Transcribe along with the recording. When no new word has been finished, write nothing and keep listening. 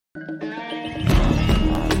All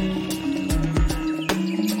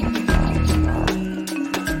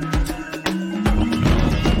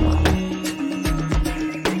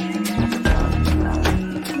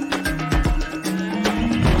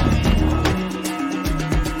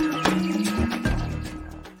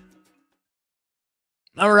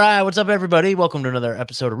right, what's up, everybody? Welcome to another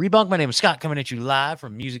episode of Rebunked. My name is Scott, coming at you live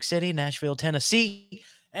from Music City, Nashville, Tennessee.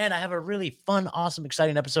 And I have a really fun, awesome,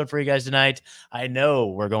 exciting episode for you guys tonight. I know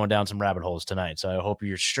we're going down some rabbit holes tonight, so I hope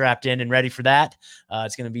you're strapped in and ready for that.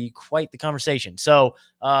 It's going to be quite the conversation. So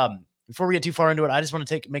before we get too far into it, I just want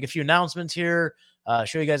to make a few announcements here,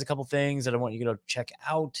 show you guys a couple things that I want you to go check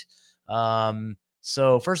out.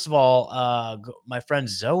 So first of all, my friend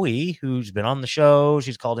Zoe, who's been on the show,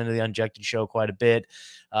 she's called into the Unjected show quite a bit.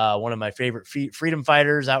 One of my favorite freedom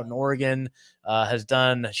fighters out in Oregon,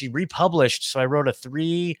 she republished. So I wrote a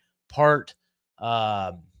 3-part,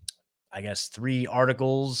 three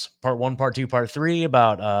articles, part 1, part 2, part 3,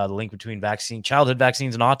 about the link between childhood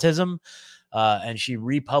vaccines and autism. And she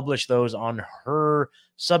republished those on her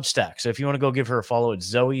Substack. So if you want to go give her a follow, it's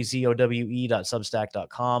Zoe,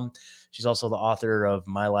 ZOWE.substack.com. She's also the author of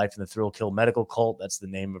My Life in the Thrill Kill Medical Cult. That's the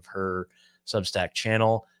name of her Substack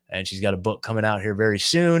channel. And she's got a book coming out here very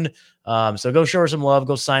soon. So go show her some love.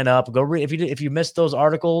 Go sign up. Go read. If you missed those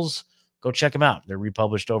articles, go check them out. They're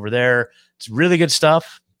republished over there. It's really good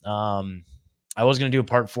stuff. I was going to do a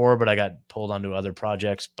part 4, but I got pulled onto other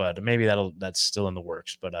projects. But maybe that's still in the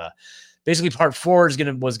works. But basically, part 4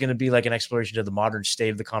 was gonna be like an exploration of the modern state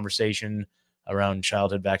of the conversation around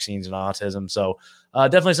childhood vaccines and autism. So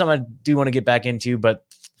definitely something I do want to get back into, but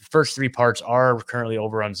the first 3 parts are currently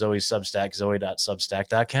over on Zoe's Substack,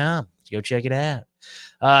 zoe.substack.com. Go check it out.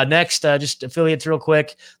 Next, just affiliates real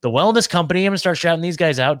quick. The Wellness Company, I'm going to start shouting these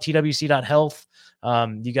guys out, twc.health.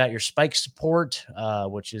 You got your spike support,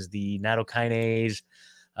 which is the nattokinase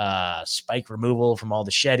spike removal from all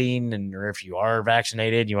the shedding, or if you are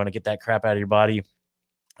vaccinated, you want to get that crap out of your body.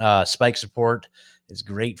 Spike support is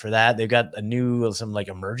great for that. They've got some like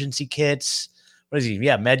emergency kits. What is he?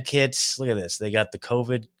 Yeah, med kits. Look at this. They got the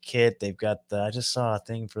COVID kit. They've got I just saw a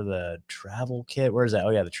thing for the travel kit. Where is that?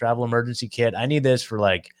 Oh yeah, the travel emergency kit. I need this for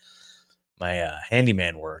like my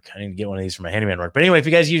handyman work. I need to get one of these for my handyman work. But anyway, if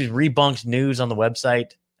you guys use Rebunked News on the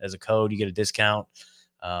website as a code, you get a discount.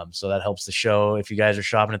 So that helps the show. If you guys are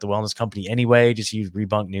shopping at the Wellness Company anyway, just use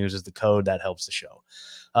Rebunked News as the code. That helps the show.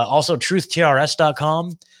 Also,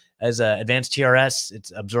 truthtrs.com. As advanced TRS,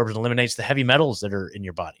 it absorbs and eliminates the heavy metals that are in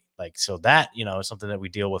your body. So that, is something that we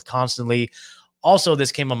deal with constantly. Also,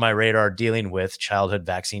 this came on my radar dealing with childhood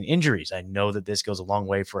vaccine injuries. I know that this goes a long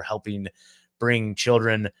way for helping bring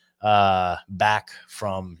children back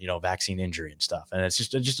from, vaccine injury and stuff. And it's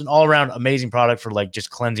just an all around amazing product for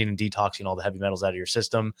just cleansing and detoxing all the heavy metals out of your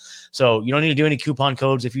system. So you don't need to do any coupon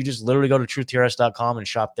codes. If you just literally go to truthtrs.com and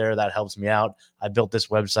shop there, that helps me out. I built this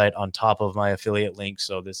website on top of my affiliate link.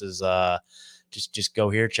 So this is just go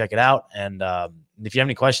here, check it out. And if you have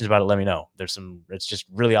any questions about it, let me know. It's just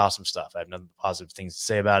really awesome stuff. I have nothing but positive things to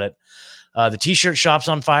say about it. The t-shirt shop's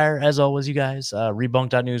on fire, as always, you guys.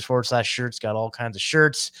 Rebunked.news/shirts. Got all kinds of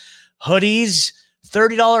shirts, hoodies,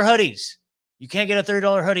 $30 hoodies. You can't get a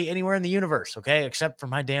 $30 hoodie anywhere in the universe, okay, except for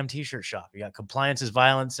my damn t-shirt shop. You got Compliance is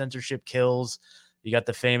Violent, Censorship Kills. You got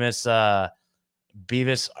the famous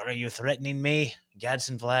Beavis, Are You Threatening Me?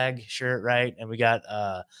 Gadsden flag shirt, right? And we got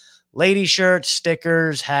lady shirts,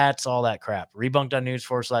 stickers, hats, all that crap.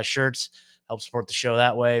 Rebunked.news/shirts. Help support the show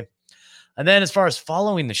that way. And then as far as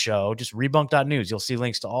following the show, just rebunked.news. You'll see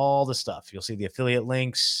links to all the stuff. You'll see the affiliate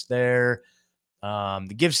links there.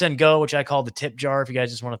 The Give, Send, Go, which I call the tip jar. If you guys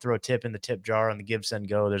just want to throw a tip in the tip jar on the Give, Send,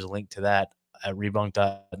 Go, there's a link to that at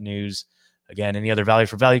rebunked.news. Again, any other value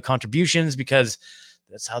for value contributions, because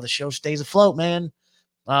that's how the show stays afloat, man.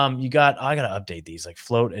 I got to update these.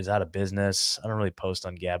 Float is out of business. I don't really post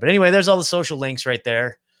on Gab. But anyway, there's all the social links right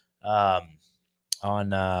there.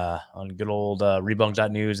 On good old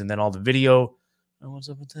rebunked.news, and then all the video. Oh, what's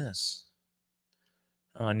up with this?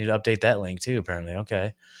 Oh, I need to update that link too, apparently.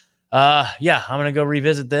 Okay. Yeah, I'm going to go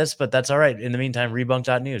revisit this, but that's all right. In the meantime,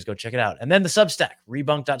 rebunked.news, go check it out. And then the Substack,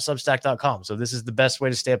 rebunked.substack.com. So this is the best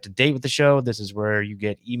way to stay up to date with the show. This is where you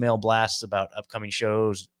get email blasts about upcoming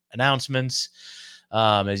shows, announcements.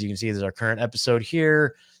 As you can see, there's our current episode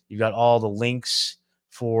here. You've got all the links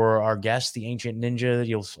for our guest, the Ancient Ninja.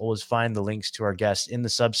 You'll always find the links to our guests in the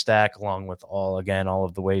Substack, along with all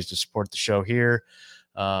of the ways to support the show here.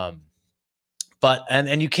 But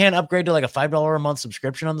you can upgrade to a $5 a month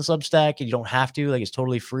subscription on the Substack. You don't have to. It's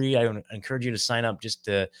totally free. I encourage you to sign up just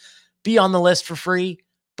to be on the list for free.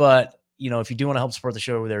 But if you do want to help support the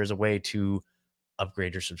show, there is a way to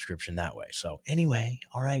upgrade your subscription that way. So anyway,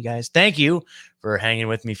 all right, guys, thank you for hanging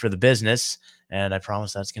with me for the business. And I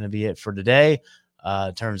promise that's going to be it for today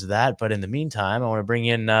in terms of that. But in the meantime, I want to bring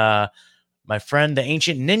in my friend, the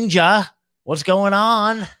Ancient Ninja. What's going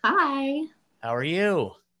on? Hi. How are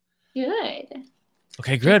you? Good.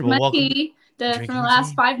 Okay, good. Well, welcome. From the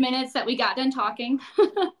last 5 minutes that we got done talking.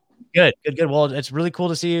 Good. Well, it's really cool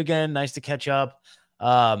to see you again. Nice to catch up.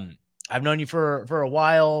 I've known you for a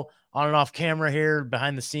while, on and off camera here,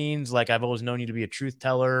 behind the scenes. Like, I've always known you to be a truth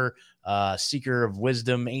teller, seeker of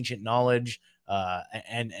wisdom, ancient knowledge,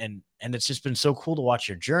 and it's just been so cool to watch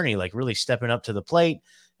your journey, like really stepping up to the plate.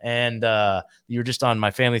 And you're just on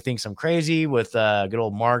My Family Thinks I'm Crazy with good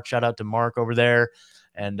old Mark. Shout out to Mark over there.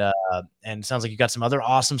 And it sounds like you got some other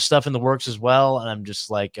awesome stuff in the works as well. And I'm just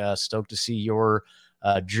like stoked to see your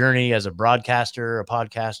journey as a broadcaster, a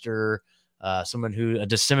podcaster, someone a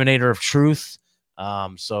disseminator of truth.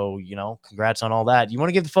 So, congrats on all that. You want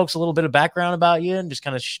to give the folks a little bit of background about you and just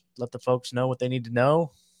kind of let the folks know what they need to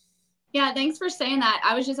know? Yeah, thanks for saying that.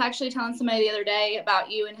 I was just actually telling somebody the other day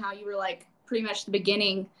about you and how you were like pretty much the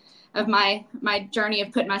beginning of my journey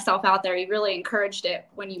of putting myself out there. You really encouraged it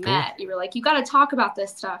when you met. You were like, you got to talk about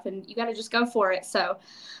this stuff and you got to just go for it. So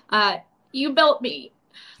you built me.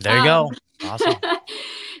 There you go. Awesome.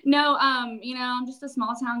 No, I'm just a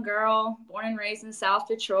small town girl, born and raised in South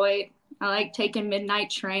Detroit. I like taking midnight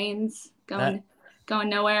trains, going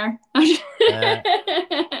nowhere.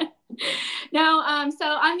 No,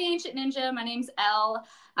 so I'm the Ancient Ninja. My name's Elle.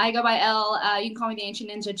 I go by Elle. You can call me the Ancient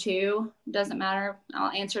Ninja too. Doesn't matter.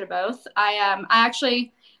 I'll answer to both. I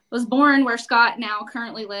actually was born where Scott now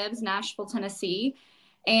currently lives, Nashville, Tennessee,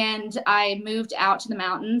 and I moved out to the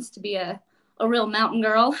mountains to be a real mountain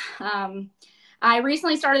girl. I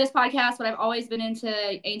recently started this podcast, but I've always been into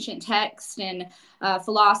ancient text and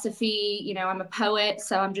philosophy. I'm a poet,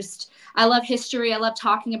 so I love history. I love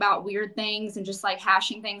talking about weird things and just like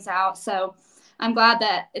hashing things out. So I'm glad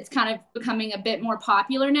that it's kind of becoming a bit more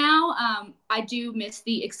popular now. I do miss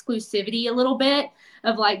the exclusivity a little bit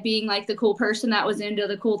of like being like the cool person that was into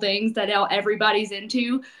the cool things that everybody's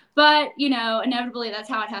into. But, inevitably that's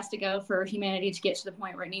how it has to go for humanity to get to the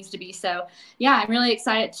point where it needs to be. So, yeah, I'm really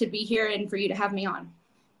excited to be here and for you to have me on.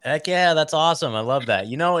 Heck yeah, that's awesome. I love that.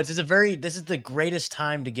 This is the greatest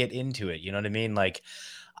time to get into it. You know what I mean? Like,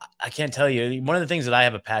 I can't tell you, one of the things that I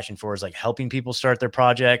have a passion for is like helping people start their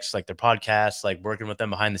projects, like their podcasts, like working with them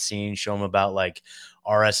behind the scenes, show them about like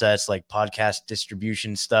RSS, like podcast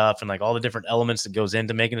distribution stuff, and like all the different elements that goes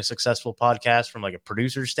into making a successful podcast from like a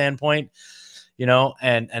producer standpoint.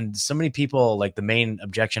 And so many people, like the main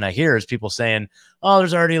objection I hear is people saying, oh,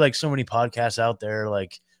 there's already like so many podcasts out there.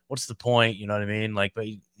 Like, what's the point? You know what I mean? Like, but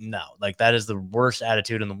no, like that is the worst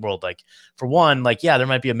attitude in the world. Like, for one, like, yeah, there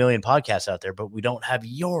might be a million podcasts out there, but we don't have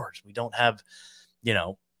yours. We don't have,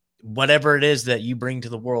 whatever it is that you bring to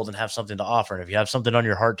the world and have something to offer. And if you have something on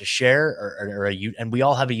your heart to share and we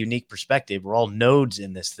all have a unique perspective, we're all nodes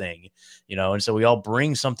in this thing, and so we all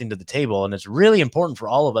bring something to the table. And it's really important for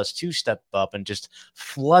all of us to step up and just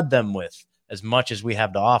flood them with as much as we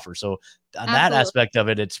have to offer. So on that aspect of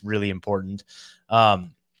it, it's really important.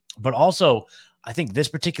 But also, I think this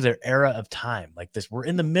particular era of time, like this, we're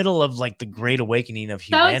in the middle of like the great awakening of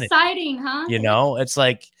humanity. So exciting, huh? It's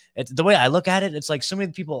like, it's the way I look at it. It's like so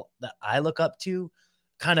many people that I look up to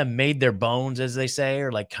kind of made their bones, as they say,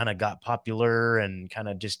 or like kind of got popular and kind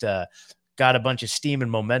of just got a bunch of steam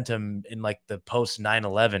and momentum in like the post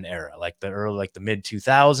 9/11 era, like the mid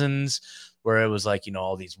 2000s, where it was like,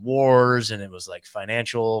 all these wars and it was like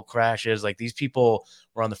financial crashes. Like these people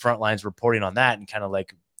were on the front lines reporting on that, and kind of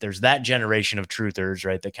like, there's that generation of truthers,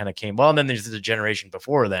 right, that kind of came. Well, and then there's the generation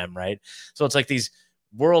before them, right? So it's like these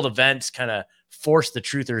world events kind of force the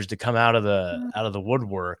truthers to come out of the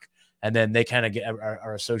woodwork, and then they kind of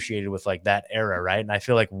are associated with like that era, right? And I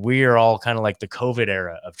feel like we're all kind of like the COVID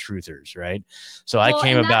era of truthers, right? So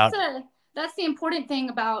that's the important thing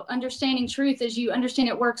about understanding truth, is you understand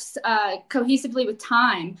it works cohesively with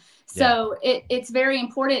time. So it's very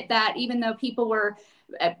important that even though people were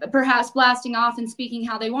perhaps blasting off and speaking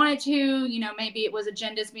how they wanted to, maybe it was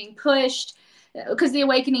agendas being pushed, because the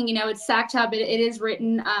awakening, it's Sactub. It is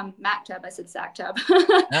written Mactub. I said Sactub.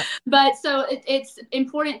 But so it's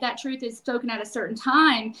important that truth is spoken at a certain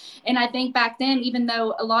time. And I think back then, even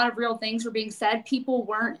though a lot of real things were being said, people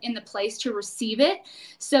weren't in the place to receive it.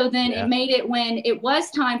 So then it made it, when it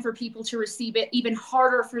was time for people to receive it, even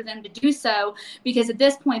harder for them to do so, because at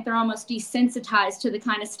this point they're almost desensitized to the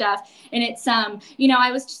kind of stuff. And it's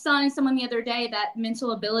I was telling someone the other day that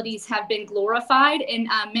mental abilities have been glorified, and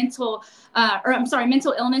mental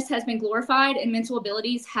illness has been glorified, and mental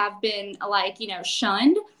abilities have been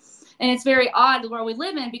shunned. And it's very odd the world we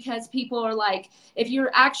live in, because people are like, if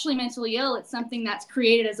you're actually mentally ill, it's something that's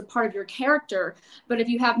created as a part of your character. But if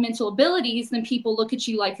you have mental abilities, then people look at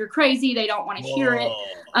you like you're crazy. They don't want to hear it.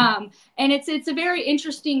 And it's a very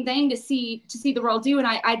interesting thing to see the world do. And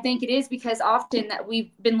I think it is because often that we've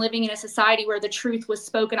been living in a society where the truth was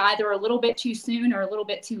spoken either a little bit too soon or a little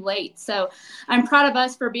bit too late. So I'm proud of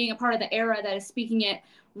us for being a part of the era that is speaking it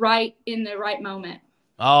right in the right moment.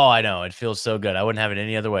 Oh, I know. It feels so good. I wouldn't have it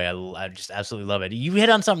any other way. I just absolutely love it. You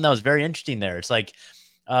hit on something that was very interesting there. It's like,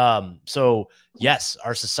 so yes,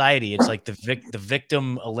 our society, it's like the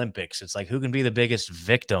victim Olympics. It's like who can be the biggest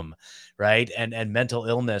victim, right? And mental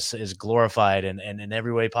illness is glorified and in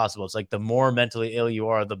every way possible. It's like the more mentally ill you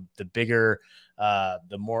are, the bigger,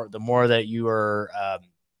 the more that you are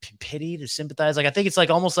pitied or sympathized. Like I think it's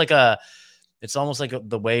like almost like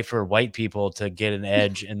the way for white people to get an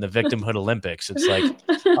edge in the victimhood Olympics. It's like,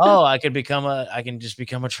 oh, I can just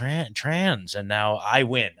become a trans, and now I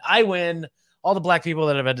win. All the black people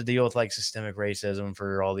that have had to deal with like systemic racism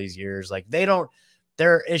for all these years, like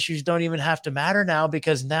their issues don't even have to matter now,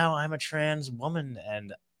 because now I'm a trans woman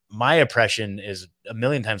and my oppression is a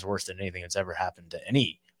million times worse than anything that's ever happened to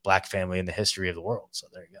any black family in the history of the world. So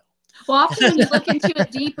there you go. Well, often when you look into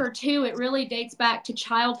it deeper too, it really dates back to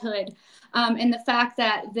childhood, and the fact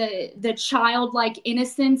that the childlike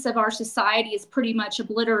innocence of our society is pretty much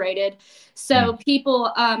obliterated. So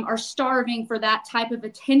people are starving for that type of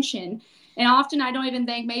attention. And often I don't even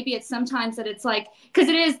think, maybe it's sometimes that it's like, because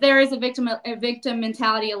there is a victim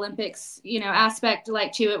mentality Olympics, aspect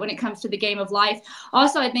like to it when it comes to the game of life.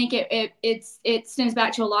 Also, I think it stems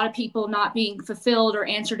back to a lot of people not being fulfilled or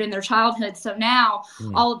answered in their childhood. So now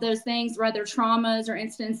all of those things, whether traumas or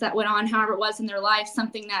incidents that went on, however it was in their life,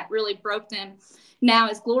 something that really broke them, now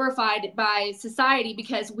is glorified by society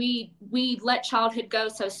because we let childhood go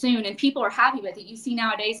so soon, and people are happy with it. You see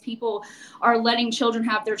nowadays people are letting children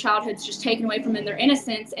have their childhoods just taken away from them, their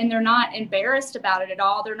innocence, and they're not embarrassed about it at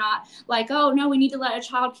all. They're not like, oh no, we need to let a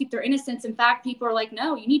child keep their innocence. In fact, people are like,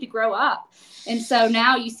 no, you need to grow up. And so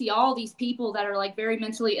now you see all these people that are like very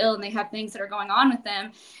mentally ill and they have things that are going on with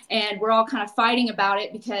them, and we're all kind of fighting about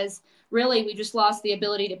it because really we just lost the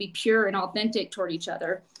ability to be pure and authentic toward each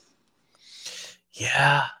other.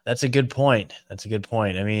 Yeah, that's a good point.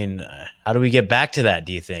 I mean, how do we get back to that?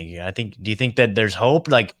 Do you think? Do you think that there's hope?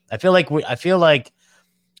 Like, I feel like,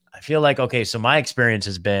 okay, so my experience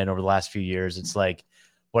has been over the last few years, it's like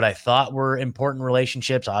what I thought were important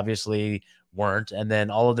relationships obviously weren't. And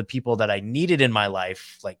then all of the people that I needed in my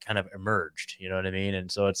life, like kind of emerged, you know what I mean?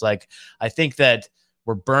 And so it's like, I think that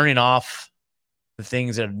we're burning off the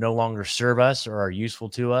things that no longer serve us or are useful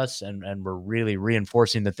to us, and we're really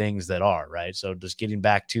reinforcing the things that are, right? So just getting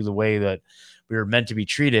back to the way that we were meant to be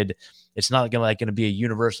treated, it's not going to be a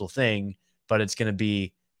universal thing, but it's going to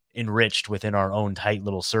be enriched within our own tight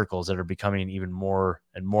little circles that are becoming even more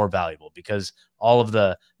and more valuable, because all of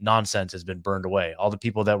the nonsense has been burned away. All the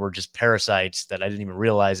people that were just parasites that I didn't even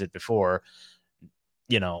realize it before,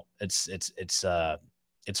 it's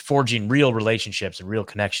forging real relationships and real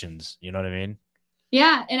connections. You know what I mean?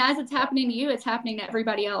 Yeah, and as it's happening to you, it's happening to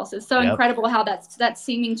everybody else. It's so incredible how that's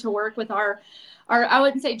seeming to work with our I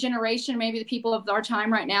wouldn't say generation, maybe the people of our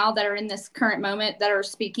time right now that are in this current moment that are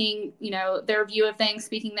speaking, their view of things,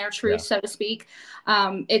 speaking their truth, so to speak.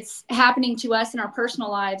 It's happening to us in our personal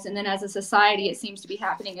lives, and then as a society, it seems to be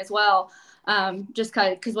happening as well. Just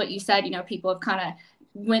because what you said, people have kind of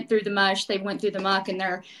went through the mush, they went through the muck, and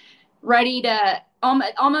they're ready to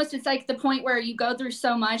almost, it's like the point where you go through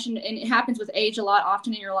so much, and it happens with age a lot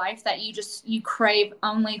often in your life, that you crave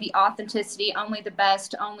only the authenticity, only the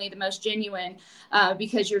best, only the most genuine,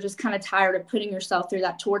 because you're just kind of tired of putting yourself through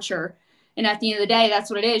that torture. And at the end of the day,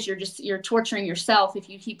 that's what it is. You're torturing yourself if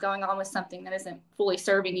you keep going on with something that isn't fully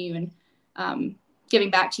serving you and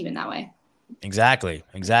giving back to you in that way. Exactly.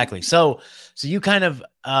 So you kind of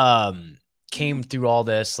came through all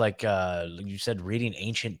this, like you said, reading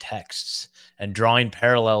ancient texts and drawing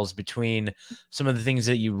parallels between some of the things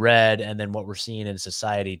that you read and then what we're seeing in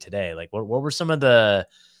society today. Like what were some of the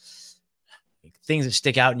things that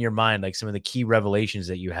stick out in your mind, like some of the key revelations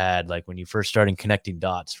that you had, like when you first started connecting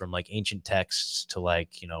dots from like ancient texts to like,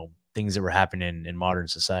 things that were happening in modern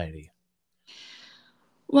society?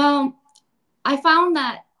 Well, I found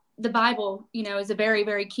that the Bible, is a very,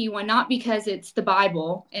 very key one, not because it's the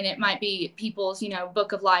Bible and it might be people's,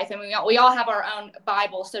 book of life. And we all have our own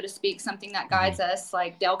Bible, so to speak, something that guides us,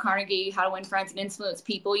 like Dale Carnegie, How to Win Friends and Influence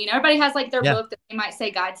People. Everybody has like their book that they might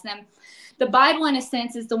say guides them. The Bible, in a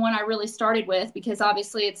sense, is the one I really started with, because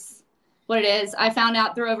obviously it's what it is. I found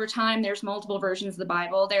out through over time there's multiple versions of the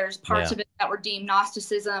Bible. There's parts of it that were deemed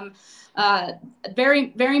Gnosticism,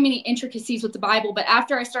 very, very many intricacies with the Bible. But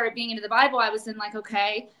after I started being into the Bible, I was in like,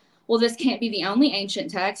 okay, well, this can't be the only ancient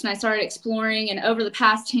text. And I started exploring, and over the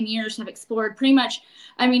past 10 years, have explored pretty much,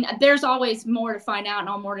 I mean, there's always more to find out and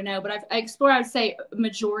all more to know, but I explored, I would say, a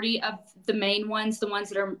majority of the main ones, the ones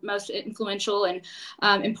that are most influential and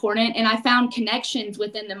important. And I found connections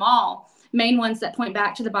within them all, main ones that point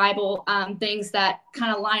back to the Bible, things that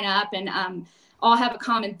kind of line up and all have a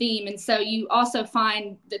common theme. And so you also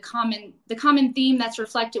find the common theme that's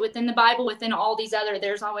reflected within the Bible, within all these other,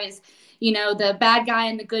 there's always, you know, the bad guy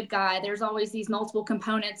and the good guy. There's always these multiple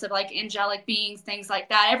components of like angelic beings, things like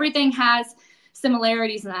that. Everything has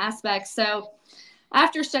similarities and aspects. So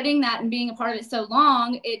after studying that and being a part of it so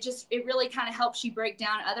long, it really kind of helps you break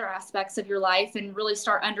down other aspects of your life and really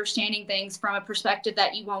start understanding things from a perspective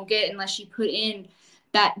that you won't get unless you put in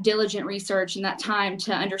that diligent research and that time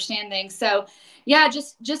to understand things. So yeah,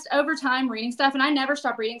 just over time reading stuff. And I never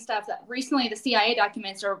stop reading stuff. That recently the CIA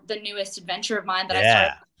documents are the newest adventure of mine that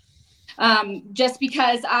I started. Just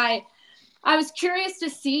because I was curious to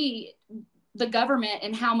see the government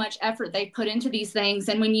and how much effort they put into these things.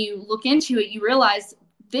 And when you look into it, you realize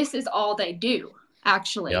this is all they do,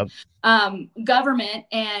 actually. Yep. Government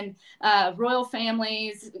and royal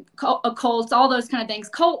families, occults, all those kind of things.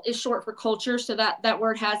 Cult is short for culture, so that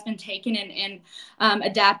word has been taken and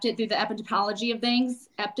adapted through the etymology of things.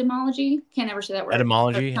 Etymology? Can't ever say that word.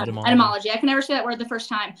 Etymology. I can never say that word the first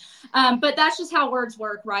time. But that's just how words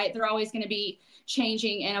work, right? They're always going to be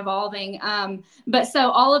changing and evolving. But so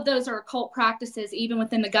all of those are occult practices, even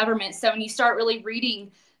within the government. So when you start really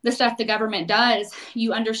reading the stuff the government does,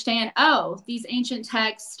 you understand, oh, these ancient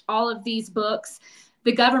texts, all of these books,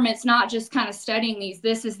 the government's not just kind of studying these.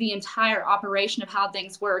 This is the entire operation of how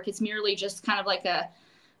things work. It's merely just kind of like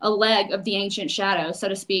a leg of the ancient shadow, so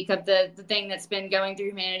to speak, of the thing that's been going through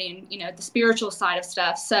humanity and, you know, the spiritual side of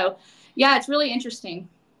stuff. So yeah, it's really interesting.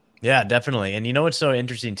 Yeah, definitely. And you know what's so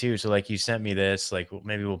interesting too? So like you sent me this, like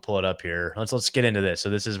maybe we'll pull it up here. Let's get into this.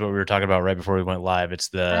 So this is what we were talking about right before we went live. It's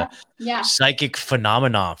the psychic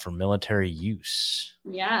phenomena for military use.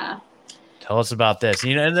 Yeah. Tell us about this.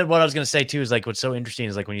 You know, and then what I was going to say too is like what's so interesting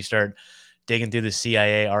is like when you start digging through the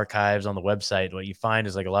CIA archives on the website, what you find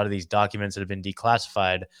is like a lot of these documents that have been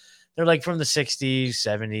declassified, they're like from the 60s,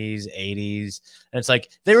 70s, 80s. And it's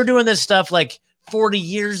like they were doing this stuff like 40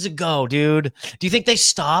 years ago, dude. Do you think they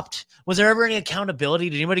stopped? Was there ever any accountability?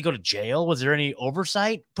 Did anybody go to jail? Was there any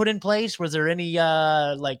oversight put in place? Was there any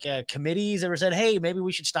committees that were said, hey, maybe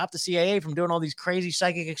we should stop the CIA from doing all these crazy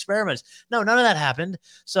psychic experiments? No, none of that happened.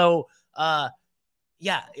 So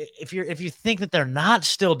yeah, if you think that they're not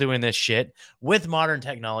still doing this shit with modern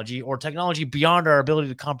technology or technology beyond our ability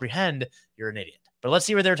to comprehend, you're an idiot. But let's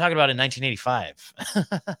see what they were talking about in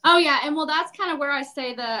 1985. Oh yeah, and well, that's kind of where I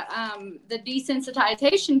say the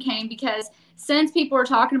desensitization came, because since people were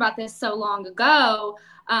talking about this so long ago,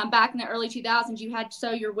 back in the early 2000s, you had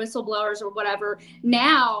your whistleblowers or whatever.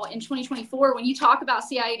 Now in 2024, when you talk about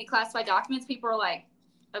CIA declassified documents, people are like,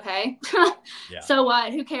 okay, so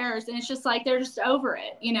what? Who cares? And it's just like they're just over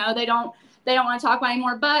it. You know, they don't want to talk about it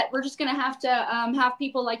anymore. But we're just going to have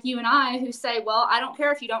people like you and I who say, well, I don't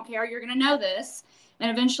care if you don't care. You're going to know this. And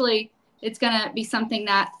eventually it's going to be something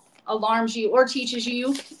that alarms you or teaches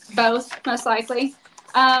you, both, most likely.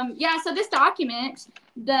 So this document,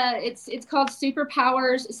 it's called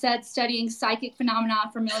Superpowers Said Studying Psychic Phenomena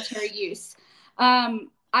for Military Use. I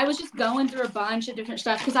was just going through a bunch of different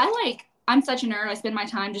stuff because I'm such a nerd. I spend my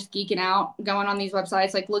time just geeking out, going on these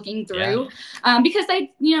websites, like looking through, because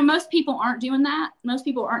most people aren't doing that. Most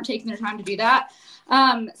people aren't taking their time to do that.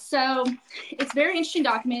 So it's a very interesting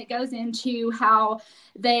document. It goes into how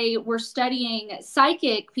they were studying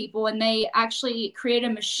psychic people, and they actually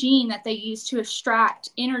created a machine that they use to extract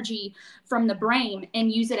energy from the brain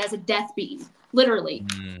and use it as a death beam. Literally,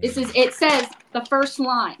 it says the first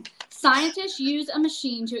line. Scientists use a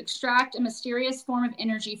machine to extract a mysterious form of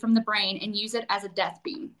energy from the brain and use it as a death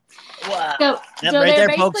beam. Wow. So right they're there,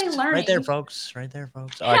 basically folks. learning. Right there, folks.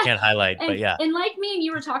 Oh, I can't highlight, but yeah. And like me and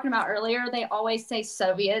you were talking about earlier, they always say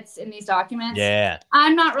Soviets in these documents. Yeah.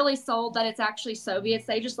 I'm not really sold that it's actually Soviets.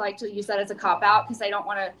 They just like to use that as a cop-out because they don't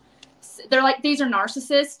want to. They're like, these are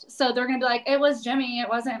narcissists. So they're going to be like, it was Jimmy. It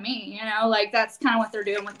wasn't me. You know, like that's kind of what they're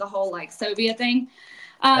doing with the whole like Soviet thing.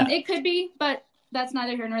 It could be, but that's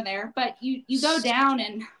neither here nor there. But you go down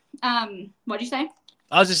and what'd you say?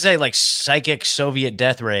 I was just saying, like psychic Soviet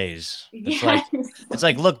death rays. It's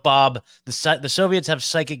like, look, Bob, the Soviets have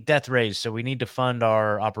psychic death rays, so we need to fund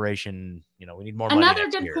our operation. We need more money. Another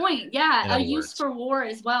good point. Yeah, a use for war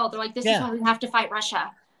as well. They're like, this is why we have to fight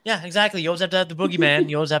Russia. Yeah, exactly. You always have to have the boogeyman.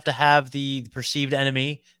 You always have to have the perceived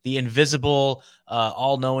enemy, the invisible,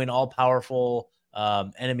 all-knowing, all-powerful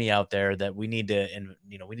enemy out there that we need to, and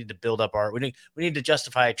we need to build up we need to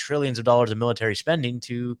justify trillions of dollars of military spending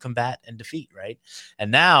to combat and defeat, right?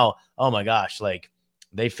 And now, oh my gosh, like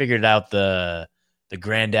they figured out the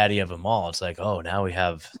granddaddy of them all. It's like, oh, now we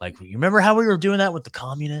have like, you remember how we were doing that with the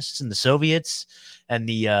communists and the Soviets and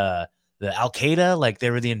the Al Qaeda, like they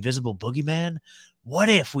were the invisible boogeyman. What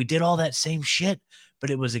if we did all that same shit,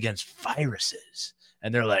 but it was against viruses?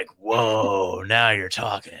 And they're like, whoa, now you're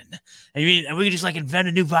talking. And we could just like invent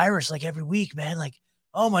a new virus like every week, man. Like,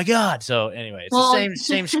 oh my God. So anyway, it's the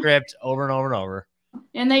same script over and over and over.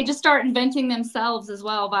 And they just start inventing themselves as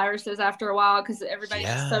well, viruses after a while, because everybody's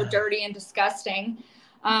just so dirty and disgusting.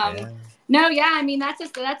 No, yeah, I mean that's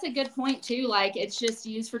a good point too. Like it's just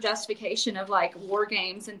used for justification of like war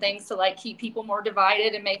games and things to like keep people more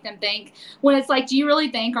divided and make them think. When it's like, do you really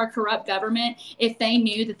think our corrupt government, if they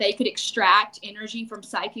knew that they could extract energy from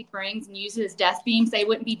psychic brains and use it as death beams, they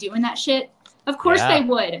wouldn't be doing that shit? Of course they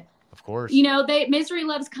would. Of course. Misery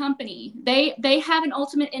loves company. They have an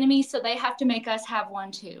ultimate enemy, so they have to make us have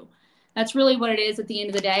one too. That's really what it is at the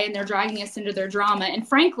end of the day, and they're dragging us into their drama. And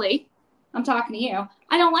frankly, I'm talking to you,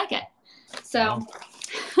 I don't like it. So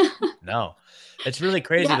no. It's really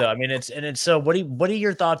crazy though. I mean, it's so what are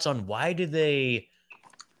your thoughts on why do they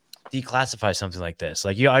declassify something like this?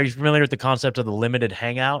 Like, are you familiar with the concept of the limited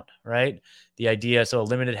hangout, right? The idea, so a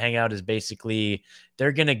limited hangout is basically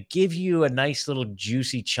they're going to give you a nice little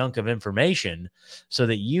juicy chunk of information so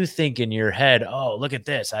that you think in your head, oh, look at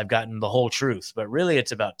this, I've gotten the whole truth. But really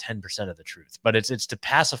it's about 10% of the truth. But it's to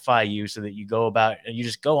pacify you so that you go about and you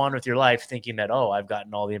just go on with your life thinking that, oh, I've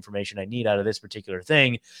gotten all the information I need out of this particular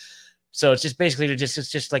thing. So it's just basically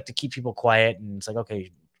it's just like to keep people quiet. And it's like,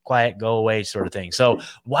 okay, quiet, go away sort of thing. So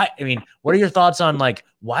what are your thoughts on like,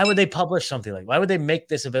 why would they publish something why would they make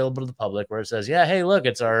this available to the public where it says, yeah, hey, look,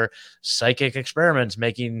 it's our psychic experiments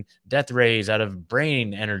making death rays out of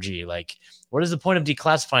brain energy. Like, what is the point of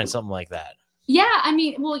declassifying something like that? Yeah, I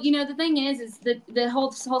mean, well, the thing is the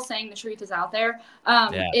whole saying the truth is out there.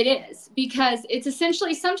 It is, because it's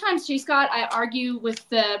essentially, sometimes, G. Scott, I argue with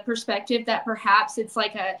the perspective that perhaps it's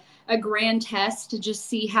like a grand test to just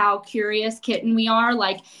see how curious kitten we are.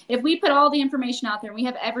 Like, if we put all the information out there and we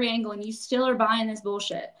have every angle and you still are buying this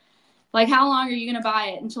bullshit, like, how long are you going to buy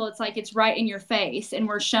it until it's like it's right in your face and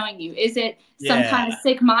we're showing you? Is it some kind of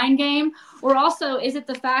sick mind game? Or also, is it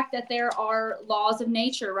the fact that there are laws of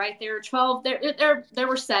nature, right? There are 12, there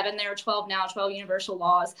were 7, there are 12 now, 12 universal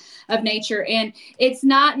laws of nature. And it's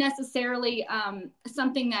not necessarily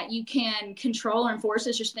something that you can control or enforce.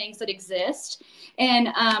 It's just things that exist. And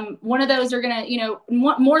one of those are going to,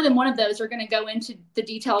 more than one of those are going to go into the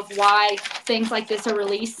detail of why things like this are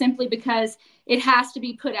released, simply because it has to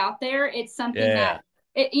be put out there. It's something that,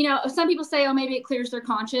 some people say, oh, maybe it clears their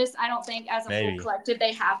conscience. I don't think as a whole collective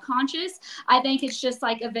they have conscience. I think it's just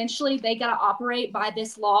like eventually they got to operate by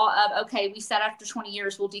this law of, okay, we said after 20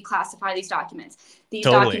 years we'll declassify these documents. These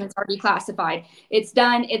documents are declassified. It's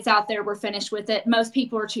done. It's out there. We're finished with it. Most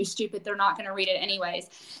people are too stupid. They're not going to read it anyways.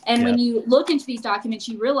 And when you look into these documents,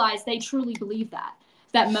 you realize they truly believe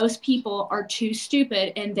that most people are too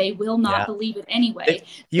stupid and they will not believe it anyway.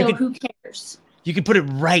 Who cares? You can put it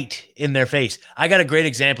right in their face. I got a great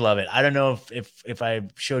example of it. I don't know if I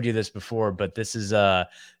showed you this before, but this is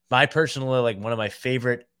my personal, like, one of my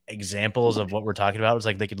favorite examples of what we're talking about. It's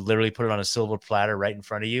like they could literally put it on a silver platter right in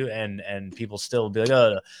front of you, and people still be like,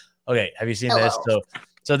 oh, okay, have you seen this?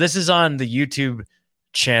 So this is on the YouTube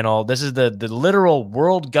channel. This is the literal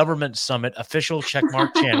World Government Summit official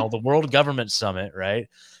checkmark channel, the World Government Summit, right?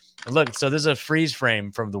 And look, so this is a freeze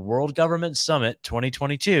frame from the World Government Summit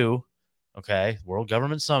 2022. Okay, World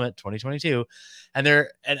Government Summit 2022. And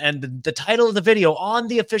the title of the video on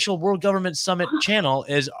the official World Government Summit channel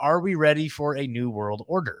is, Are we ready for a new world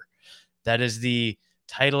order? That is the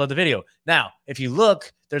title of the video. Now, if you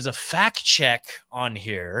look, there's a fact check on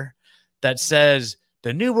here that says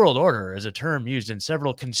the New World Order is a term used in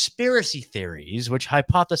several conspiracy theories, which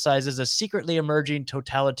hypothesizes a secretly emerging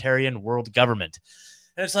totalitarian world government.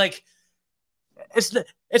 And it's like, it's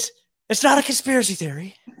not a conspiracy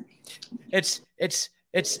theory. It's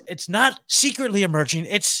not secretly emerging.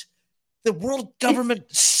 It's the World Government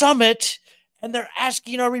Summit, and they're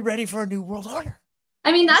asking, are we ready for a new world order?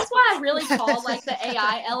 I mean, that's why I really call like the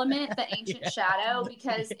AI element the ancient shadow,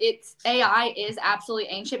 because AI is absolutely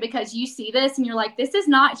ancient, because you see this and you're like, this is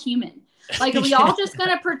not human. Like, are we all just going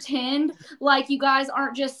to pretend like you guys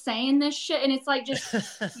aren't just saying this shit? And it's like, just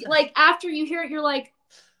like after you hear it, you're like,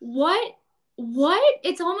 what?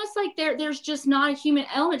 It's almost like there's just not a human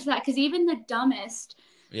element to that, because even the dumbest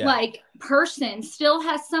Yeah. like person still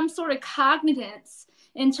has some sort of cognizance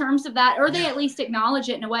in terms of that, or they at least acknowledge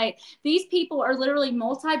it in a way. These people are literally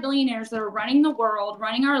multi-billionaires that are running the world,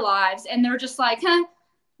 running our lives, and they're just like, huh,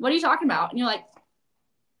 what are you talking about? And you're like,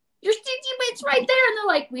 it's right there. And they're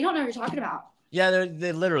like, we don't know what you're talking about. Yeah,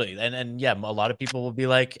 they literally, and yeah, a lot of people will be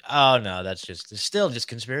like, oh no, that's just, it's still just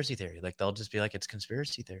conspiracy theory. Like they'll just be like, it's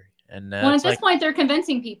conspiracy theory. And Well, at it's this like, point, they're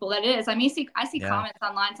convincing people that it is. I mean, I see yeah, comments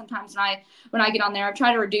online sometimes when I get on there. I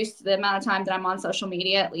try to reduce the amount of time that I'm on social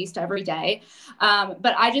media, at least every day.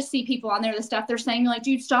 But I just see people on there, the stuff they're saying, like,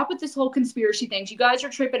 dude, stop with this whole conspiracy things. You guys are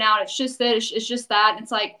tripping out. It's just this, it's just that. And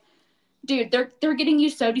it's like, dude, they're getting you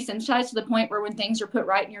so desensitized to the point where when things are put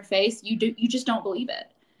right in your face, you just don't believe it.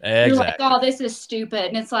 You're like, exactly. oh, this is stupid.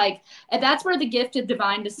 And it's like, and that's where the gift of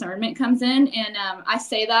divine discernment comes in. And I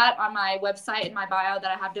say that on my website in my bio that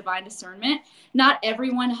I have divine discernment. Not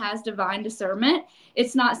everyone has divine discernment.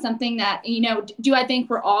 It's not something that, do I think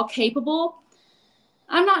we're all capable?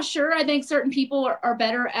 I'm not sure. I think certain people are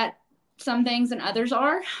better at some things than others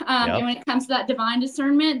are. And Yep. when it comes to that divine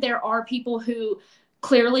discernment, there are people who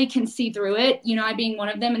clearly can see through it, I being one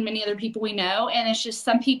of them and many other people we know. And it's just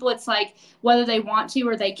some people, it's like whether they want to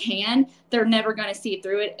or they can, they're never going to see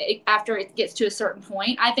through it after it gets to a certain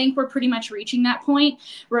point. I think we're pretty much reaching that point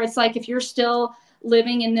where it's like if you're still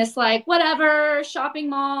living in this like whatever shopping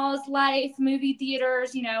malls life, movie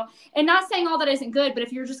theaters, and not saying all that isn't good, but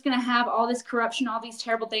if you're just going to have all this corruption, all these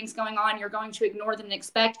terrible things going on, you're going to ignore them and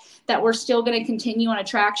expect that we're still going to continue on a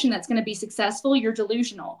traction that's going to be successful, you're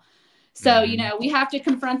delusional. So, we have to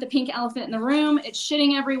confront the pink elephant in the room. It's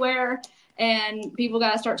shitting everywhere, and people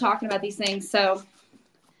got to start talking about these things. So,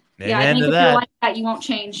 yeah, I think if you're like that, you won't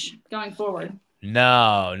change going forward.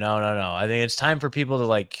 No. I think it's time for people to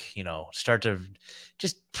like, start to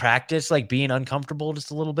just practice like being uncomfortable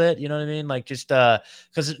just a little bit. You know what I mean? Like just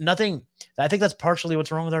because nothing, I think that's partially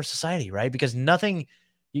what's wrong with our society, right? Because nothing,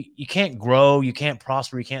 you can't grow, you can't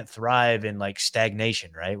prosper, you can't thrive in like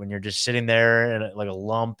stagnation, right? When you're just sitting there and like a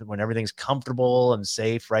lump, when everything's comfortable and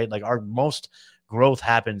safe, right? Like our most growth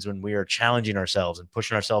happens when we are challenging ourselves and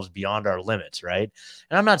pushing ourselves beyond our limits, right?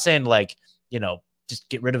 And I'm not saying like, just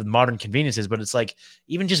get rid of modern conveniences, but it's like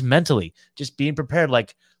even just mentally, just being prepared,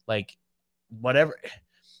 like whatever.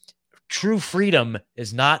 True freedom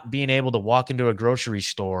is not being able to walk into a grocery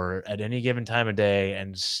store at any given time of day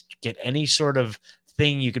and get any sort of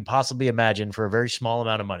thing you could possibly imagine for a very small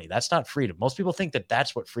amount of money. That's not freedom. Most people think that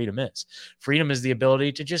that's what freedom is. Freedom is the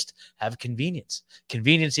ability to just have convenience.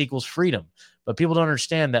 Convenience equals freedom. But people don't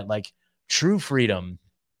understand that like true freedom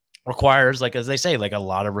requires, like, as they say, like a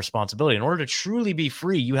lot of responsibility. In order to truly be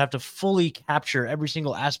free, you have to fully capture every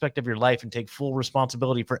single aspect of your life and take full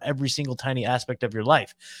responsibility for every single tiny aspect of your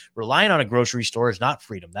life. Relying on a grocery store is not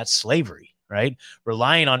freedom. That's slavery, right?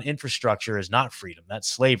 Relying on infrastructure is not freedom. That's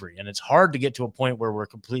slavery. And it's hard to get to a point where we're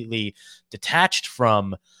completely detached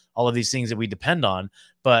from all of these things that we depend on,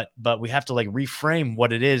 but we have to like reframe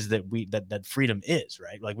what it is that that freedom is,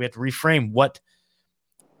 right? Like we have to reframe what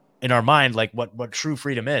in our mind, like what true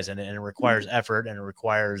freedom is. And it requires effort, and it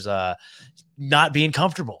requires not being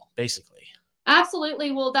comfortable, basically.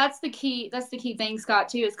 Absolutely. Well, that's the key thing, Scott,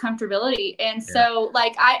 too, is comfortability. And so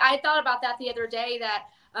like, I thought about that the other day that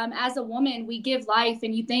as a woman, we give life,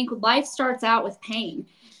 and you think life starts out with pain.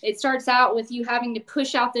 It starts out with you having to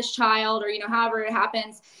push out this child, or, however it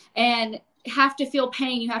happens, and have to feel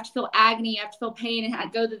pain. You have to feel agony. You have to feel pain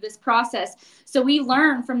and go through this process. So we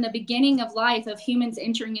learn from the beginning of life of humans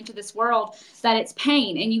entering into this world that it's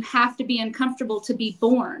pain, and you have to be uncomfortable to be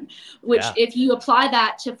born, which if you apply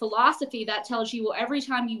that to philosophy, that tells you, well, every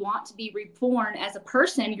time you want to be reborn as a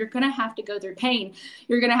person, you're going to have to go through pain.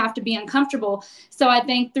 You're going to have to be uncomfortable. So I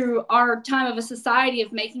think through our time of a society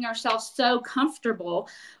of making ourselves so comfortable,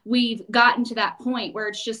 we've gotten to that point where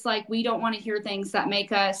it's just like, we don't want to hear things that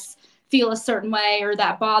make us feel a certain way, or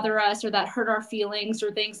that bother us, or that hurt our feelings,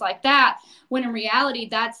 or things like that, when in reality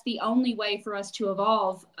that's the only way for us to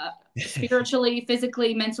evolve spiritually,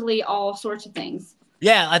 physically, mentally, all sorts of things.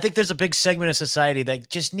 Yeah, I think there's a big segment of society that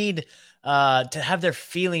just need to have their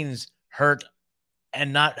feelings hurt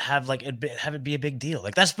and not have like have it be a big deal.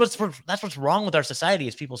 Like that's what's wrong with our society,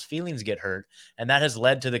 is people's feelings get hurt, and that has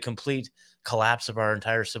led to the complete collapse of our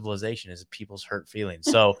entire civilization, is people's hurt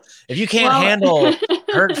feelings. So if you can't handle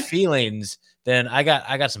hurt feelings, then I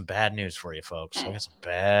got some bad news for you, folks. I got some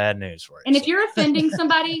bad news for you. And if you're offending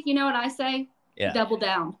somebody, you know what I say? Yeah. Double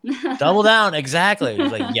down. Double down. Exactly. It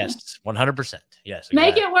was like, yes, 100%. Yes. Exactly.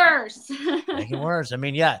 Make it worse. Make it worse. I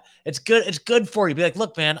mean, yeah, it's good. It's good for you. Be like,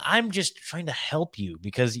 look, man, I'm just trying to help you,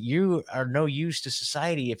 because you are no use to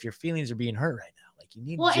society if your feelings are being hurt right now. Like Like you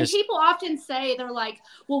need Well, to and just, people often say, they're like,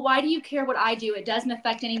 well, why do you care what I do? It doesn't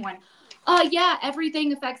affect anyone. Yeah,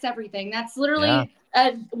 everything affects everything. That's yeah, literally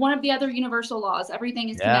one of the other universal laws. Everything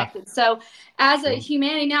is yeah, connected. So as a true.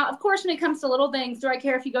 humanity, now, of course, when it comes to little things, do I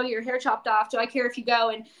care if you go get your hair chopped off? Do I care if you go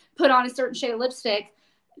and put on a certain shade of lipstick?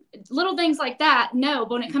 Little things like that, no.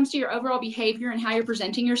 But when it comes to your overall behavior and how you're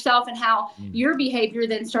presenting yourself and how Mm, your behavior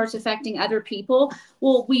then starts affecting other people,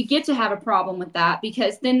 well, we get to have a problem with that,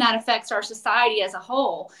 because then that affects our society as a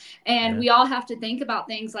whole. And yeah, we all have to think about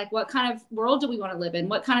things like, what kind of world do we want to live in?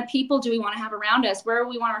 What kind of people do we want to have around us? Where do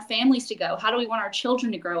we want our families to go? How do we want our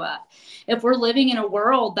children to grow up? If we're living in a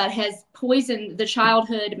world that has poisoned the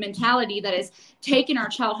childhood mentality, that has taken our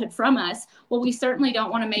childhood from us, well, we certainly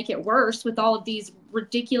don't want to make it worse with all of these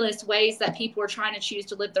ridiculous ways that people are trying to choose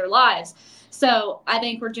to live their lives. So I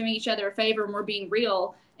think we're doing each other a favor, and we're being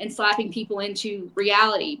real and slapping people into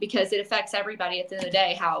reality, because it affects everybody at the end of the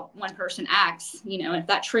day, how one person acts, if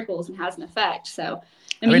that trickles and has an effect. So,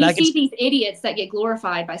 I I mean, mean, you I can, see these idiots that get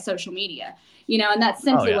glorified by social media, and that's oh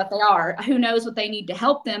simply yeah, what they are. Who knows what they need to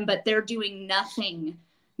help them, but they're doing nothing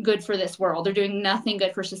good for this world. They're doing nothing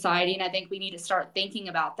good for society. And I think we need to start thinking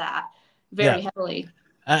about that yeah. very heavily.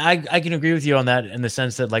 I can agree with you on that in the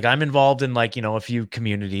sense that like I'm involved in like, a few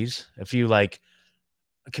communities, a few like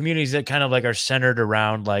communities that kind of like are centered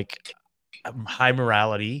around like high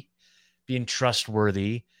morality, being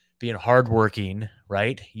trustworthy, being hardworking,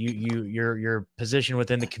 right? Your position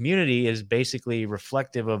within the community is basically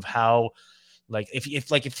reflective of how, like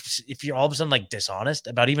if you're all of a sudden like dishonest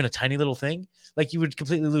about even a tiny little thing, like you would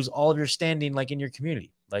completely lose all of your standing like in your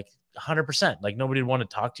community, like 100%. Like nobody would want to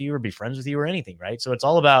talk to you or be friends with you or anything, right? So it's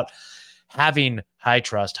all about having high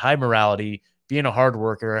trust, high morality, being a hard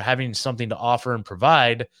worker, having something to offer and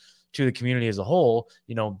provide to the community as a whole.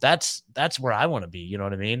 That's where I want to be. You know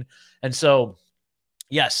what I mean? And so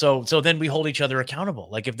yeah, so then we hold each other accountable.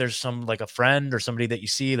 Like if there's some like a friend or somebody that you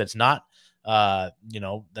see that's not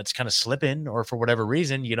that's kind of slipping, or for whatever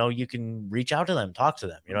reason, you can reach out to them, talk to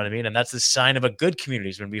them, you know what I mean? And that's the sign of a good community,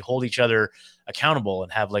 is when we hold each other accountable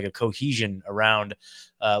and have like a cohesion around,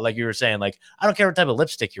 like you were saying, like I don't care what type of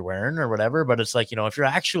lipstick you're wearing or whatever, but it's like, if you're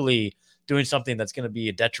actually doing something that's going to be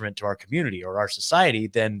a detriment to our community or our society,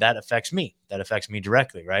 then that affects me. That affects me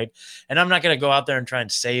directly, right? And I'm not going to go out there and try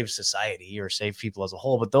and save society or save people as a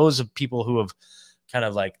whole, but those of people who have kind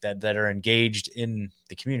of like that are engaged in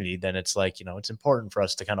the community, then it's like, it's important for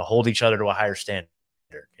us to kind of hold each other to a higher standard.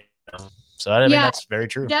 You know? So I mean, Yeah, that's very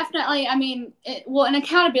true. definitely. I mean, and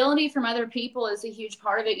accountability from other people is a huge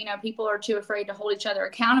part of it. People are too afraid to hold each other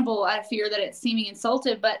accountable out of fear that it's seeming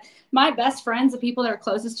insultive. But my best friends, the people that are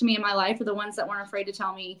closest to me in my life, are the ones that weren't afraid to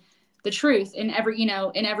tell me the truth in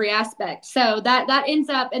every aspect. So that ends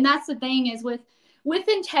up, and that's the thing, is with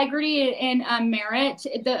integrity and merit,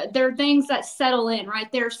 there are things that settle in,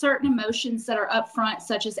 right? There are certain emotions that are upfront,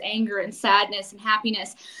 such as anger and sadness and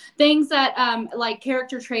happiness. Things that like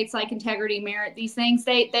character traits like integrity, merit, these things,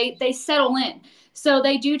 they settle in. So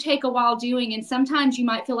they do take a while doing, and sometimes you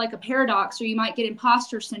might feel like a paradox, or you might get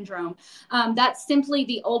imposter syndrome. That's simply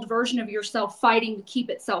the old version of yourself fighting to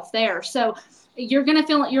keep itself there. So you're gonna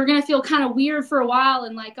feel kind of weird for a while,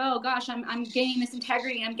 and like, oh gosh, I'm gaining this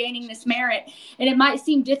integrity, I'm gaining this merit, and it might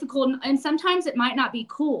seem difficult, and sometimes it might not be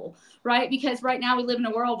cool, right? Because right now we live in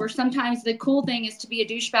a world where sometimes the cool thing is to be a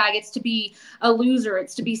douchebag, it's to be a loser,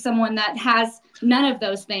 it's to be someone that has none of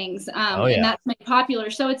those things, Oh and yeah. that's made popular.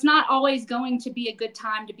 So it's not always going to be a good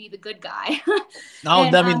time to be the good guy. No,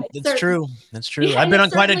 and I mean, it's true. That's true. yeah, I've and been it on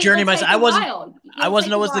quite a certainly journey will myself. take a while. I It'll wasn't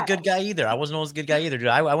take a always the while. good guy either. I wasn't always the good guy either, dude.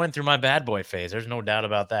 I went through my bad boy phase. There's no doubt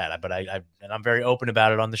about that. But and I'm very open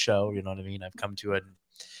about it on the show. You know what I mean? I've come to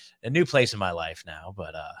a new place in my life now,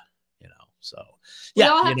 but so We yeah,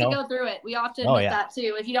 all have to go through it. We all have to oh admit yeah. that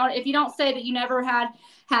too. If you don't say that you never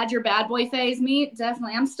had your bad boy phase, me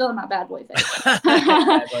definitely, I'm still in my bad boy phase.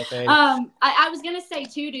 Bad boy phase. I was gonna say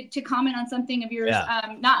too, to comment on something of yours.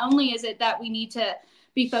 Yeah. Not only is it that we need to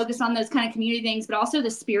be focused on those kind of community things, but also the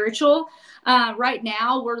spiritual. Right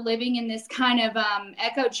now, we're living in this kind of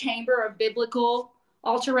echo chamber of biblical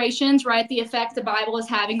alterations, right? The effect the Bible is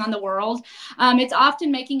having on the world. It's often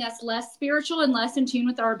making us less spiritual and less in tune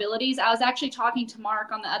with our abilities. I was actually talking to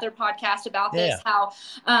Mark on the other podcast about Yeah. this,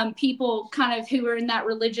 how people kind of who are in that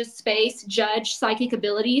religious space judge psychic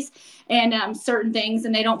abilities and certain things,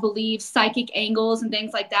 and they don't believe psychic angles and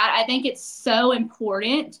things like that. I think it's so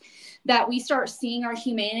important that we start seeing our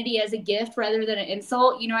humanity as a gift rather than an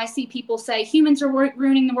insult. I see people say humans are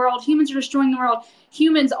ruining the world, humans are destroying the world.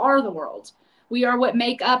 Humans are the world. We are what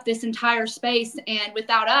make up this entire space, and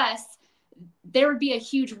without us, there would be a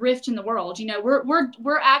huge rift in the world. You know,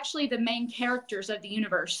 we're actually the main characters of the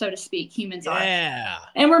universe, so to speak. Humans are. Yeah.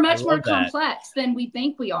 And we're I much more love that. complex than we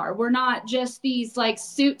think we are. We're not just these like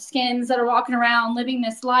suit skins that are walking around living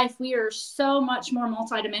this life. We are so much more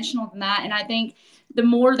multidimensional than that. And I think the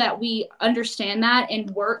more that we understand that and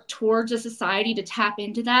work towards a society to tap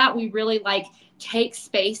into that, we really like take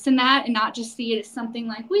space in that and not just see it as something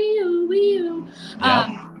like wee-oo. Yep.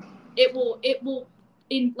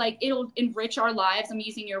 It'll enrich our lives. I'm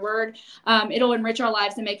using your word. It'll enrich our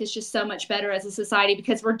lives and make us just so much better as a society,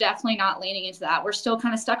 because we're definitely not leaning into that. We're still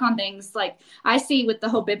kind of stuck on things like I see with the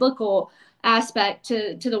whole biblical aspect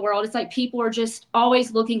to the world. It's like people are just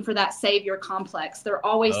always looking for that savior complex. They're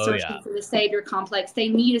always searching for the savior complex. They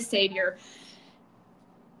need a savior.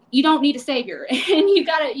 You don't need a savior, and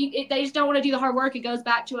they just don't want to do the hard work. It goes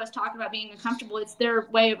back to us talking about being uncomfortable. It's their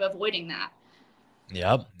way of avoiding that.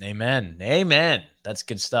 Yep. Amen. That's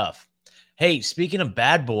good stuff. Hey, speaking of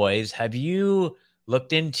bad boys, have you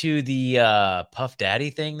looked into the Puff Daddy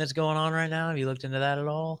thing that's going on right now? Have you looked into that at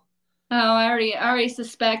all? Oh, I already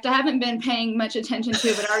suspect. I haven't been paying much attention to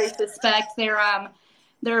it, but I already suspect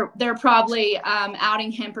they're probably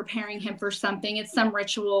outing him, preparing him for something. It's some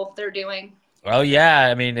ritual they're doing. Well, yeah.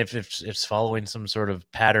 I mean, if it's following some sort of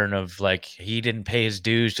pattern of like he didn't pay his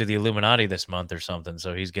dues to the Illuminati this month or something,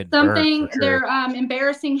 so he's getting something. Sure. They're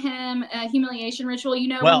embarrassing him, a humiliation ritual. You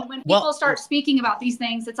know, when people start speaking about these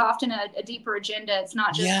things, it's often a deeper agenda. It's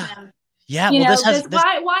not just him. Yeah. You know,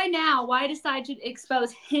 why now? Why decide to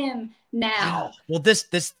expose him now? Yeah. Well, this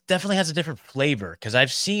definitely has a different flavor, because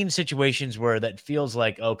I've seen situations where that feels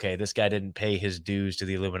like, okay, this guy didn't pay his dues to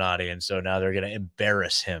the Illuminati, and so now they're going to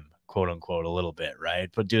embarrass him, quote unquote, a little bit, right?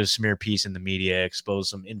 But do a smear piece in the media, expose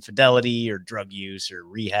some infidelity or drug use or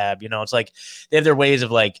rehab. You know, it's like they have their ways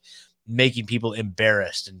of like making people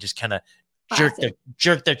embarrassed and just kind of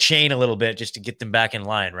jerk their chain a little bit just to get them back in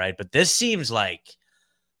line, right? But this seems like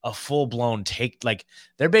a full-blown take. Like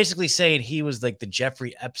they're basically saying he was like the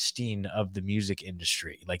Jeffrey Epstein of the music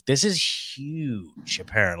industry. Like this is huge,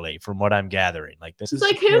 apparently, from what I'm gathering. Like this is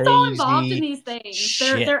like who's all involved in these things.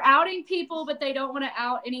 They're outing people, but they don't want to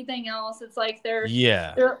out anything else. It's like they're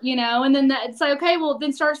you know, and then it's like, okay, well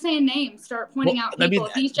then start saying names, start pointing out people. I mean,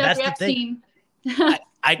 if he's Jeffrey Epstein.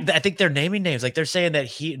 I think they're naming names. Like they're saying that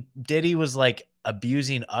Diddy was like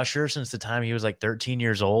abusing Usher since the time he was like 13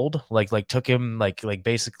 years old. Like took him like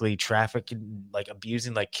basically trafficking, like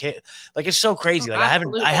abusing like kid. Like it's so crazy. Like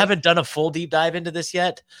I haven't done a full deep dive into this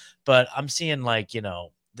yet, but I'm seeing like, you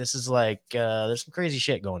know, this is like there's some crazy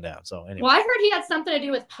shit going down. So anyway. Well, I heard he had something to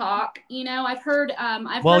do with Pac. You know, I've heard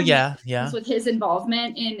with his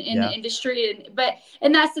involvement in the industry,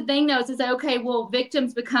 and that's the thing though, is that okay, well,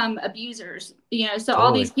 victims become abusers. You know, so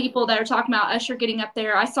all these people that are talking about Usher getting up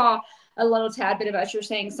there, I saw a little tad bit of Usher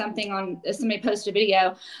saying something on somebody posted a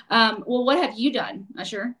video. Well, what have you done,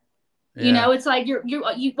 Usher? Yeah. You know, it's like you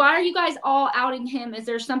why are you guys all outing him? Is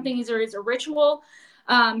there something? Is there a ritual?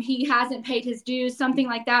 He hasn't paid his dues, something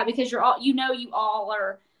like that, because you all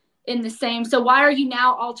are in the same. So why are you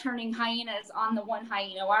now all turning hyenas on the one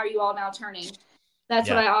hyena? Why are you all now turning? That's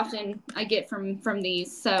what I get from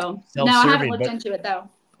these. So no, I haven't looked into it though.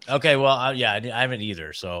 Okay, well, I haven't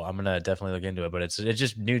either, so I'm gonna definitely look into it. But it's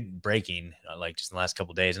just new breaking, like just in the last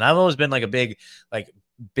couple of days. And I've always been like a big, like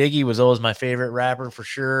Biggie was always my favorite rapper for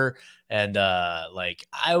sure, and like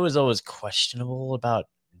I was always questionable about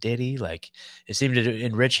Diddy. Like it seemed to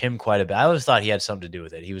enrich him quite a bit. I always thought he had something to do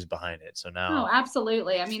with it. He was behind it. So now,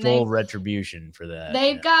 absolutely. I mean, full retribution for that.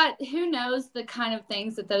 They've got, who knows the kind of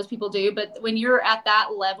things that those people do. But when you're at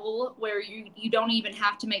that level where you don't even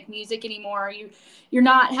have to make music anymore, you're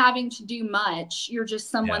not having to do much. You're just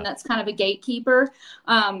someone that's kind of a gatekeeper.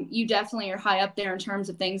 You definitely are high up there in terms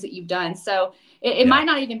of things that you've done. So it might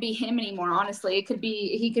not even be him anymore. Honestly, he could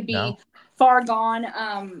be far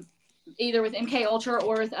gone. Either with MK Ultra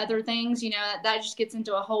or with other things, you know, that just gets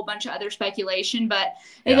into a whole bunch of other speculation. But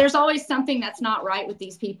there's always something that's not right with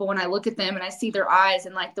these people when I look at them and I see their eyes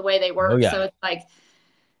and like the way they work. So it's like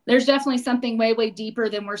there's definitely something way, way deeper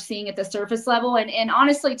than we're seeing at the surface level. And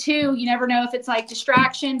honestly, too, you never know if it's like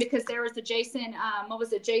distraction, because there was the Jason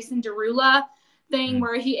Derulo thing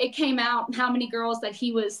where it came out how many girls that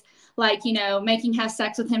he was like, you know, have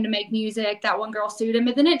sex with him to make music. That one girl sued him,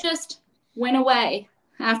 and then it just went away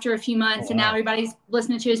after a few months. And now everybody's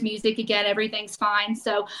listening to his music again. Everything's fine.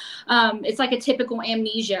 So it's like a typical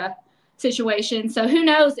amnesia situation. So who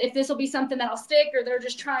knows if this will be something that'll stick, or they're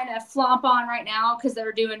just trying to flomp on right now because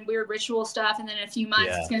they're doing weird ritual stuff. And then in a few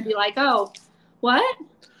months, it's going to be like, oh, what?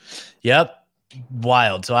 Yep.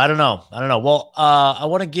 Wild. So I don't know. Well, I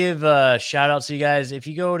want to give a shout out to you guys. If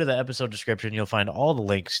you go to the episode description, you'll find all the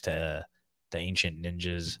links to the Ancient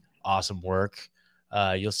Ninjas' awesome work.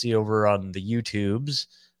 You'll see over on the YouTubes.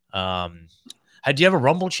 Do you have a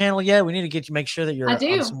Rumble channel yet? We need to get you, make sure that I you're on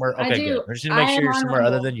do. somewhere. I Okay, good. do. We just need to I make sure am you're on somewhere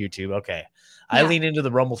other Rumble. than YouTube. Okay. I Yeah. lean into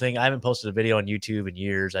the Rumble thing. I haven't posted a video on YouTube in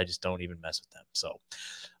years. I just don't even mess with them. So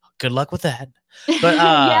good luck with that. But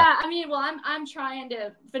yeah, I mean, well, I'm trying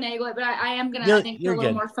to finagle it, but I am gonna, I think, put a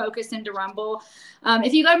little more focus into Rumble.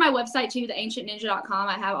 If you go to my website too, theancientninja.com,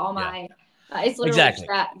 I have all my it's literally just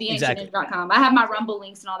that, theancientninja.com. I have my Rumble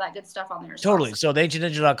links and all that good stuff on there as totally. well. So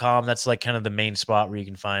theancientninja.com, that's like kind of the main spot where you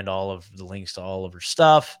can find all of the links to all of her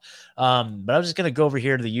stuff. But I was just going to go over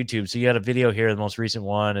here to the YouTube. So you had a video here, the most recent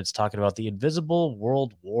one. It's talking about the Invisible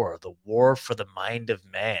World War, the war for the mind of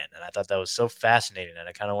man. And I thought that was so fascinating. And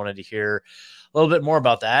I kind of wanted to hear a little bit more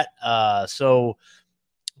about that. So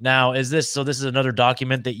now this is another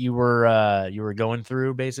document that you were going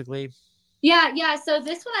through basically? Yeah. So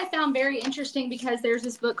this one I found very interesting because there's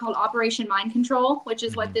this book called Operation Mind Control, which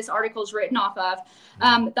is what this article is written off of.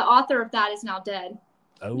 The author of that is now dead.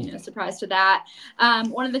 Oh, Surprise to that.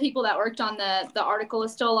 One of the people that worked on the article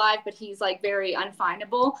is still alive, but he's like very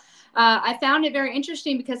unfindable. I found it very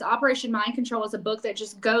interesting because Operation Mind Control is a book that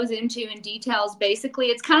just goes into and details. Basically,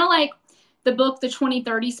 it's kind of like the book, The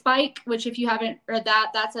 2030 Spike, which if you haven't read that,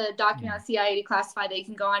 that's a document on CIA declassified that you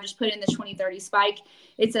can go on, just put in the 2030 Spike.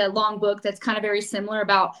 It's a long book that's kind of very similar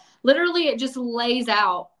about, literally it just lays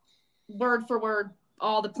out word for word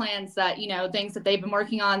all the plans that, things that they've been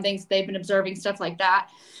working on, things they've been observing, stuff like that.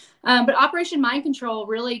 But Operation Mind Control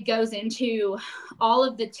really goes into all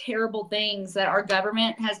of the terrible things that our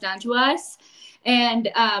government has done to us, and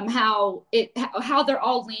how they're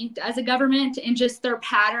all linked as a government and just their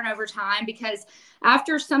pattern over time. Because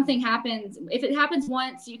after something happens, if it happens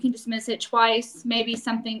once, you can dismiss it. Twice, maybe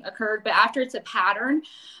something occurred, but after it's a pattern,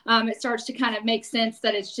 it starts to kind of make sense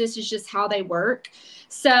that it's just how they work.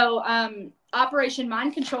 So Operation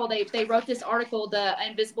Mind Control, they wrote this article, The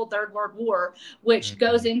Invisible Third World War, which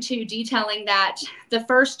goes into detailing that the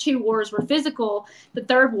first two wars were physical. The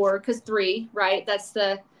third war, because 3, right?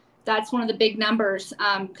 That's one of the big numbers,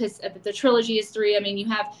 because the trilogy is 3. I mean, you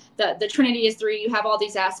have the Trinity is 3. You have all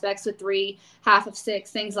these aspects with 3, half of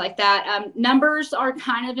 6, things like that. Numbers are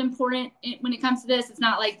kind of important when it comes to this. It's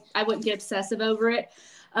not like I wouldn't get obsessive over it.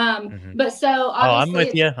 But so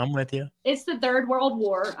obviously, I'm with you. It's the Third World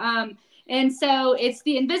War. And so it's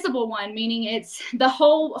the invisible one, meaning it's the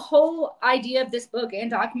whole idea of this book and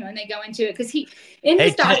document when they go into it. Because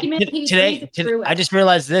this document, today, I just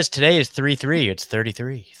realized this. Today is 3/3. It's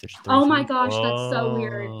 33. Oh my gosh, that's so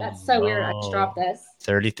weird. That's so weird. I just dropped this.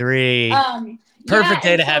 33. Perfect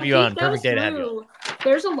day to have you on. Perfect day to have you.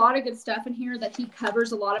 There's a lot of good stuff in here that he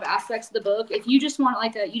covers a lot of aspects of the book. If you just want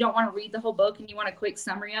you don't want to read the whole book and you want a quick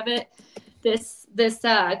summary of it, this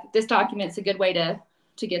document's a good way to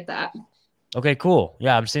get that. Okay, cool.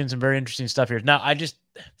 Yeah, I'm seeing some very interesting stuff here. Now, it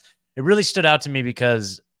really stood out to me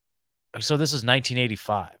because, so this is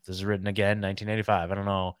 1985. This is written again, 1985. I don't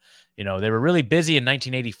know. They were really busy in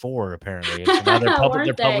 1984, apparently. So now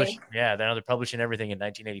they're publishing everything in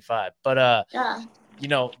 1985. But,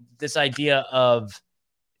 this idea of,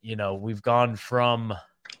 we've gone from,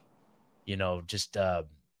 just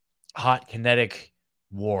hot kinetic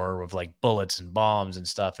war of like bullets and bombs and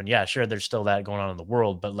stuff. And yeah, sure, there's still that going on in the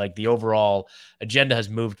world, but like the overall agenda has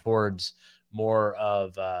moved towards more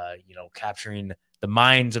of, capturing the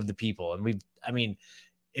minds of the people. And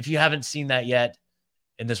if you haven't seen that yet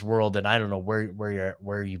in this world, then I don't know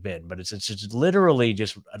where you've been, but it's just literally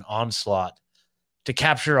just an onslaught to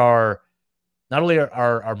capture not only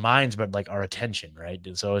our minds, but like our attention, right?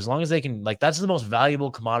 And so as long as they can, like, that's the most valuable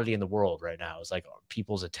commodity in the world right now, is like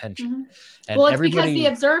people's attention. And well, it's because the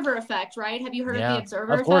observer effect, right? Have you heard of the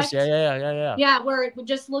observer effect? Of course, yeah. Yeah, where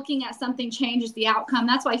just looking at something changes the outcome.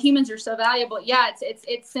 That's why humans are so valuable. Yeah,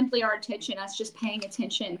 it's simply our attention. Us just paying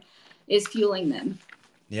attention is fueling them.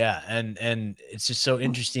 Yeah, and it's just so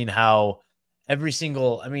interesting how every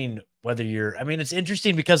single, it's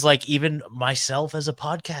interesting because like even myself as a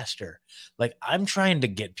podcaster, like I'm trying to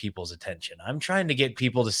get people's attention. I'm trying to get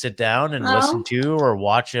people to sit down and listen to or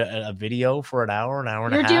watch a video for an hour and a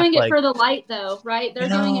half. You're doing it for the light though, right? They're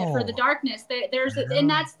doing it for the darkness. And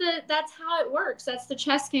that's how it works. That's the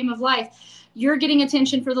chess game of life. You're getting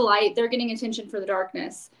attention for the light. They're getting attention for the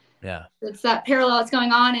darkness. Yeah. It's that parallel that's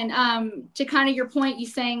going on. And to kind of your point, you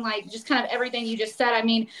saying like just kind of everything you just said. I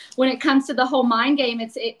mean, when it comes to the whole mind game,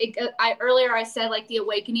 earlier I said like the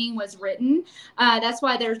awakening was written. That's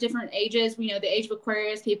why there's different ages. You know, the age of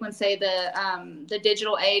Aquarius. People can say the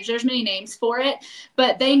digital age. There's many names for it,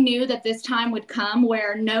 but they knew that this time would come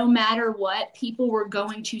where no matter what, people were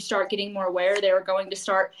going to start getting more aware. They were going to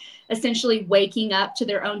start essentially waking up to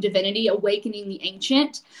their own divinity, awakening the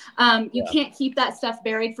ancient. You can't keep that stuff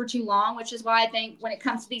buried for too long, which is why I think when it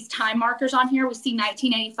comes to these time markers on here, we see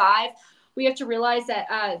 1985. We have to realize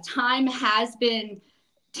that time has been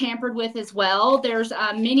tampered with as well. There's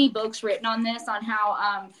many books written on this, on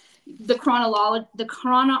how the chronology.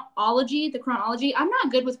 I'm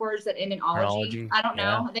not good with words that end in ology. Chronology. I don't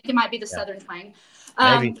Yeah. know. I think it might be the Yeah. Southern twang.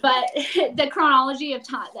 Maybe. But the chronology of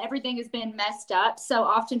time, everything has been messed up. So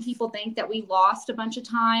often people think that we lost a bunch of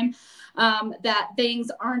time, that things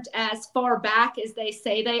aren't as far back as they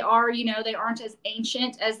say they are. You know, they aren't as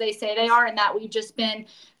ancient as they say they are, and that we've just been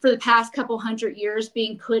for the past couple hundred years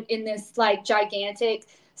being put in this like gigantic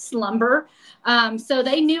slumber. So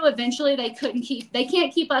they knew eventually they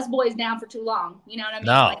can't keep us boys down for too long. You know what I mean?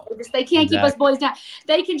 No. Like they can't keep us boys down.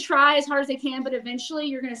 They can try as hard as they can, but eventually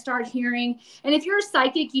you're going to start hearing. And if you're a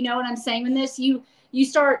psychic, you know what I'm saying in this. You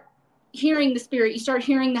start hearing the spirit. You start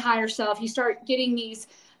hearing the higher self. You start getting these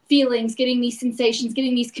feelings, getting these sensations,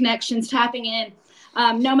 getting these connections, tapping in.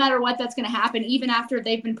 No matter what, that's going to happen. Even after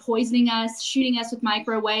they've been poisoning us, shooting us with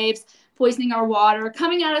microwaves, poisoning our water,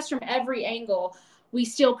 coming at us from every angle, we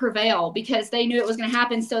still prevail because they knew it was going to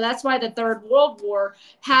happen. So that's why the Third World War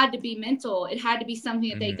had to be mental. It had to be something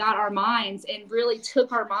that they got our minds and really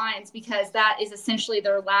took our minds, because that is essentially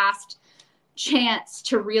their last chance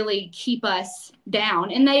to really keep us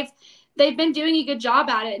down. And they've been doing a good job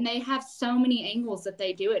at it, and they have so many angles that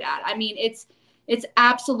they do it at. I mean, it's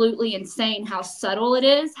absolutely insane how subtle it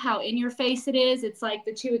is, how in your face it is. It's like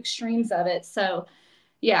the two extremes of it. So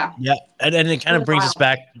yeah. Yeah. And it kind of brings us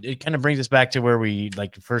back. It kind of brings us back to where we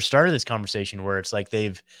like first started this conversation, where it's like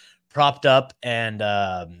they've propped up and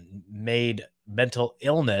made mental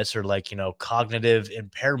illness, or like, you know, cognitive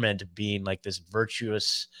impairment being like this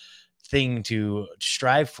virtuous thing to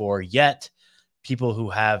strive for. Yet people who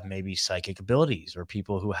have maybe psychic abilities, or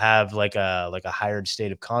people who have like a higher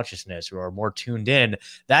state of consciousness, or are more tuned in,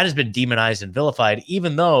 that has been demonized and vilified,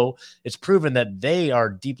 even though it's proven that they are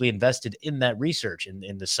deeply invested in that research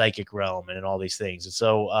in the psychic realm and in all these things. And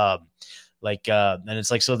so and it's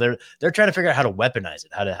like, so they're trying to figure out how to weaponize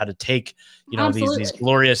it, how to take, you know, these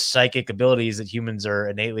glorious psychic abilities that humans are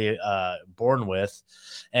innately born with.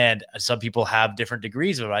 And some people have different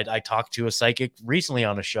degrees of it. I talked to a psychic recently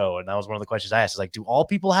on a show, and that was one of the questions I asked. Is like, do all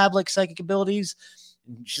people have like psychic abilities?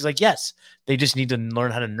 And she's like, yes. They just need to learn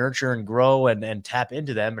how to nurture and grow and tap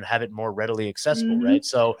into them and have it more readily accessible, right?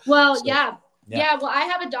 So, yeah. Well, I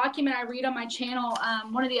have a document I read on my channel.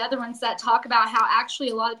 One of the other ones that talk about how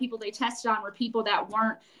actually a lot of people they tested on were people that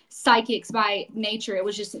weren't psychics by nature. It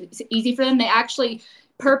was just easy for them. They actually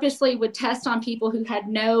purposely would test on people who had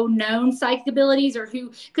no known psychic abilities, or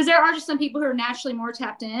who, because there are just some people who are naturally more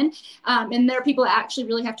tapped in, and there are people that actually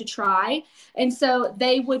really have to try. And so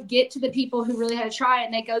they would get to the people who really had to try,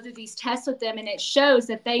 and they go through these tests with them, and it shows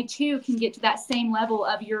that they too can get to that same level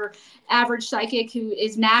of your average psychic who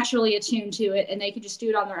is naturally attuned to it, and they can just do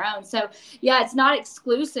it on their own. So yeah, it's not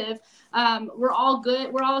exclusive. We're all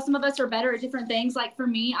good. Some of us are better at different things. Like for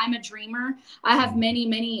me, I'm a dreamer. I have many,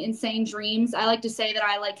 many insane dreams. I like to say that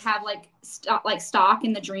I have stock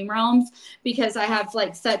in the dream realms, because I have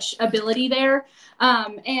like such ability there.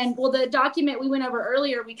 And well, the document we went over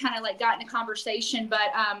earlier, we kind of like got in a conversation,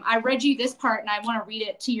 but I read you this part and I want to read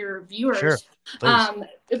it to your viewers. Sure,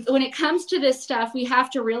 please. When it comes to this stuff, we have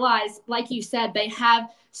to realize, like you said, they have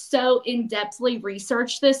so in-depthly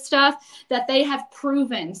researched this stuff that they have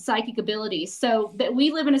proven psychic abilities. So that we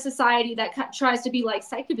live in a society that tries to be like,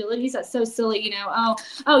 psychic abilities, that's so silly, you know.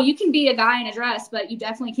 Oh, you can be a guy in a dress, but you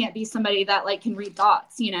definitely can't be somebody that like can read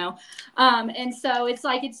thoughts, you know. And so it's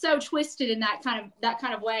like, it's so twisted in that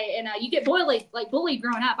kind of way. And you get bullied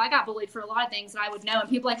growing up. I got bullied for a lot of things that I would know, and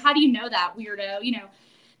people like, how do you know that, weirdo, you know,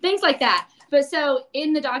 things like that. But so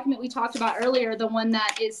in the document we talked about earlier, the one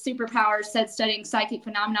that is Superpowers said studying psychic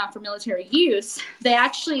phenomena for military use, they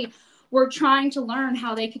actually were trying to learn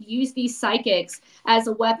how they could use these psychics as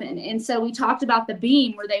a weapon. And so we talked about the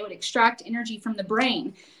beam where they would extract energy from the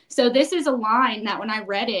brain. So this is a line that when I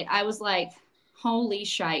read it, I was like, holy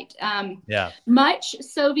shite. Much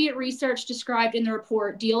Soviet research described in the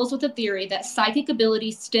report deals with the theory that psychic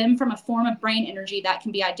abilities stem from a form of brain energy that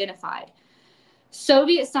can be identified.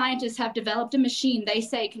 Soviet scientists have developed a machine they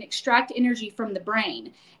say can extract energy from the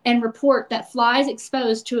brain and report that flies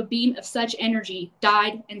exposed to a beam of such energy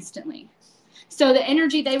died instantly. So the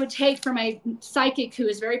energy they would take from a psychic who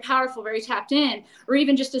is very powerful, very tapped in, or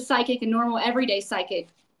even just a psychic, a normal everyday psychic,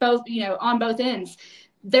 both, on both ends,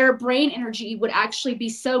 their brain energy would actually be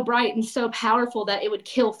so bright and so powerful that it would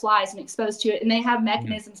kill flies and expose to it. And they have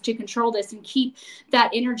mechanisms to control this and keep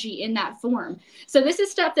that energy in that form. So this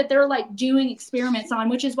is stuff that they're like doing experiments on,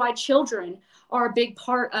 which is why children are a big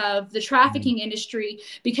part of the trafficking industry,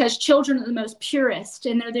 because children are the most purest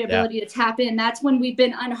and they're the ability to tap in. That's when we've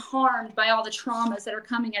been unharmed by all the traumas that are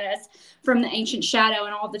coming at us from the ancient shadow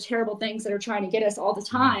and all the terrible things that are trying to get us all the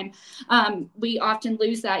time. We often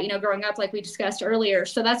lose that, growing up, like we discussed earlier.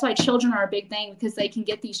 So that's why children are a big thing, because they can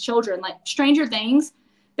get these children, like Stranger Things,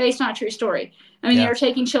 based on a true story. I mean, they were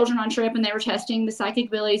taking children on trip and they were testing the psychic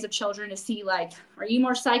abilities of children to see, like, are you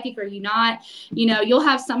more psychic? Or are you not? You'll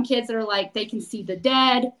have some kids that are like, they can see the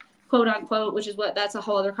dead, quote unquote, which is that's a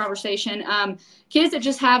whole other conversation. Kids that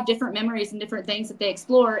just have different memories and different things that they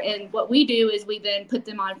explore. And what we do is we then put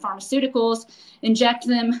them on pharmaceuticals, inject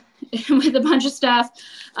them with a bunch of stuff,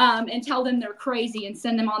 and tell them they're crazy and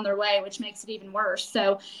send them on their way, which makes it even worse.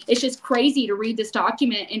 So it's just crazy to read this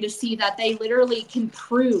document and to see that they literally can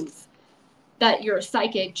prove that you're a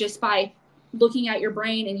psychic just by looking at your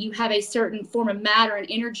brain, and you have a certain form of matter and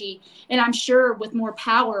energy. And I'm sure with more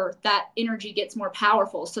power, that energy gets more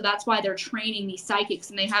powerful. So that's why they're training these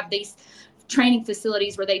psychics, and they have these training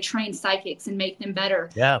facilities where they train psychics and make them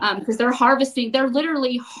better. Because they're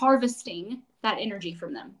literally harvesting that energy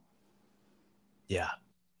from them. Yeah.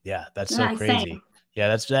 That's so crazy.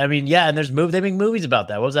 And there's they make movies about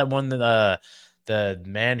that. What was that one that, the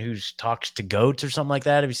man who talks to goats or something like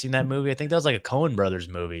that? Have you seen that movie? I think that was like a Coen Brothers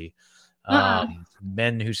movie.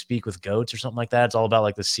 Men Who Speak with Goats or something like that. It's all about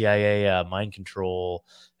like the CIA mind control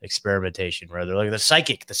experimentation, where they're like the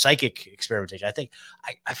psychic experimentation.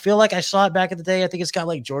 I feel like I saw it back in the day. I think it's got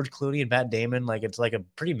like George Clooney and Matt Damon. Like it's like a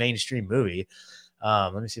pretty mainstream movie.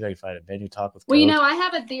 Let me see if I can find it. Men Who Talk with Goats. I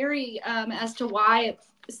have a theory as to why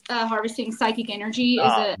harvesting psychic energy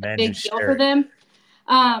is a big deal for them.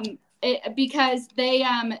 Because they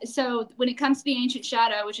so when it comes to the ancient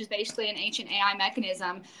shadow, which is basically an ancient AI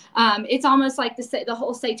mechanism, it's almost like the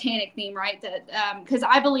whole satanic theme, right? That because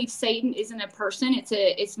I believe Satan isn't a person;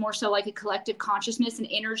 it's more so like a collective consciousness and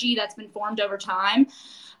energy that's been formed over time.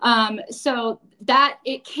 So that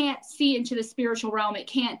it can't see into the spiritual realm, it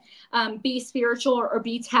can't be spiritual or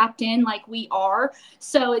be tapped in like we are.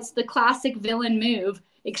 So it's the classic villain move.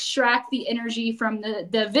 Extract the energy from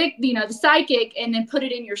the psychic and then put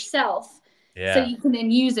it in yourself, so you can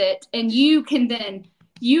then use it, and you can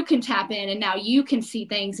tap in, and now you can see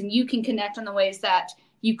things and you can connect on the ways that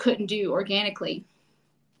you couldn't do organically.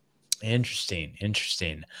 Interesting.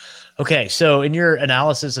 Okay, so in your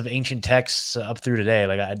analysis of ancient texts up through today,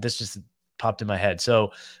 this just popped in my head.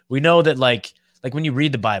 So we know that like when you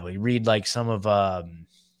read the Bible, you read like some of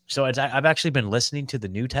I've actually been listening to the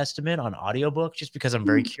New Testament on audiobook just because I'm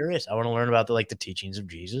very curious. I want to learn about the teachings of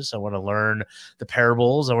Jesus. I want to learn the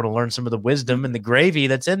parables. I want to learn some of the wisdom and the gravy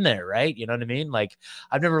that's in there, right? You know what I mean? Like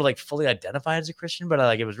I've never fully identified as a Christian,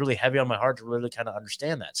 but it was really heavy on my heart to really kind of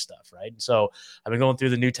understand that stuff, right? And so I've been going through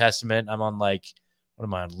the New Testament. I'm on what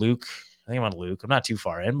am I on? Luke. I think I'm on Luke. I'm not too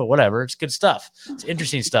far in, but whatever. It's good stuff. It's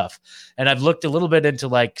interesting stuff. And I've looked a little bit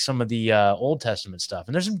into some of the Old Testament stuff,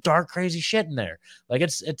 and there's some dark, crazy shit in there.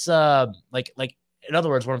 It's in other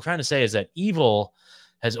words, what I'm trying to say is that evil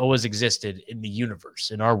has always existed in the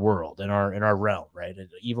universe, in our world, in our realm, right? And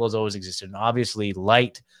evil has always existed, and obviously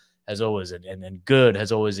light has always and good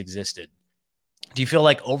has always existed. Do you feel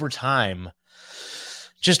like over time,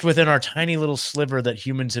 just within our tiny little sliver that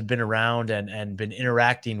humans have been around and been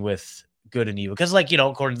interacting with good and evil? Because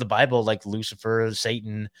according to the Bible, Lucifer,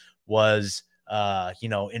 Satan was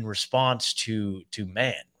in response to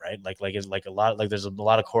man, right? There's a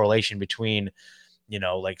lot of correlation between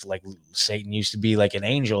Satan used to be like an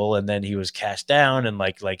angel, and then he was cast down, and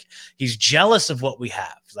he's jealous of what we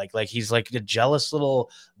have. He's like a jealous little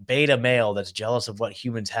beta male that's jealous of what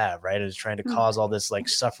humans have, right? And is trying to cause all this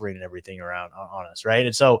suffering and everything around on us, right?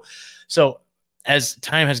 And so as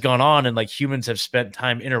time has gone on, and humans have spent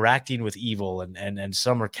time interacting with evil, and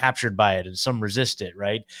some are captured by it and some resist it,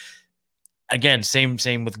 right? Again, same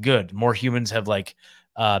with good. More humans have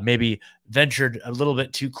maybe ventured a little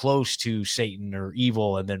bit too close to Satan or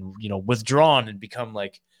evil, and then withdrawn and become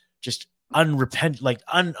just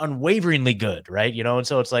unwaveringly good, right? And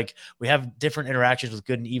so it's we have different interactions with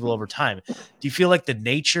good and evil over time. Do you feel like the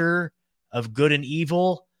nature of good and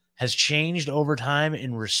evil has changed over time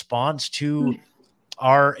in response to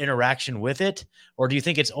our interaction with it, or do you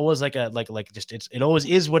think it's always like just it always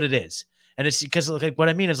is what it is? And it's because like what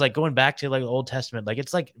I mean is like going back to like the Old Testament, like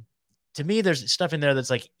it's like to me, there's stuff in there that's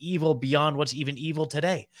like evil beyond what's even evil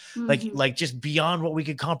today. Like just beyond what we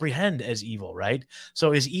could comprehend as evil, right?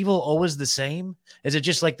 So is evil always the same? Is it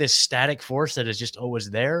just like this static force that is just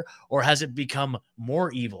always there? Or has it become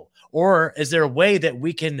more evil? Or is there a way that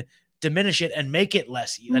we can diminish it and make it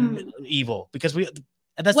less evil? Because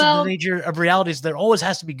and that's the nature of reality, is there always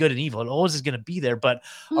has to be good and evil. It always is going to be there. But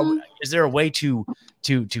is there a way to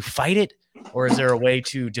fight it? Or is there a way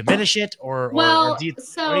to diminish it? Or what are your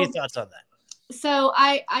thoughts on that? So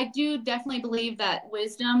I do definitely believe that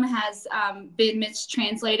wisdom has been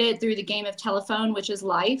mistranslated through the game of telephone, which is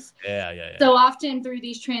life. Yeah. So often through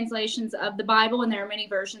these translations of the Bible, and there are many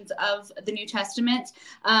versions of the New Testament,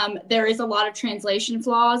 there is a lot of translation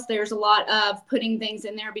flaws. There's a lot of putting things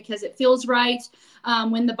in there because it feels right.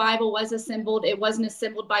 When the Bible was assembled, it wasn't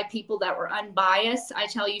assembled by people that were unbiased. I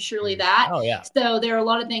tell you surely that. Oh, yeah. So there are a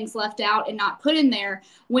lot of things left out and not put in there.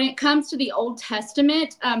 When it comes to the Old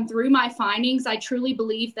Testament, through my findings, I truly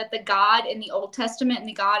believe that the God in the Old Testament and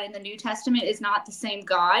the God in the New Testament is not the same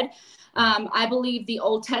God. I believe the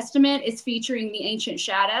Old Testament is featuring the ancient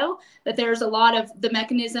shadow, that there's a lot of the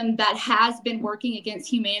mechanism that has been working against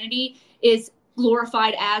humanity is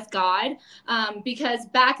glorified as God, because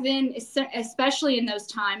back then, especially in those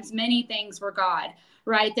times, many things were God,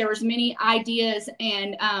 right? There was many ideas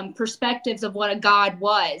and perspectives of what a God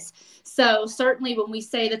was. So certainly when we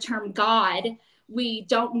say the term God, we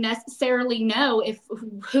don't necessarily know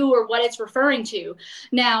who or what it's referring to.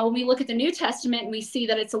 Now, when we look at the New Testament and we see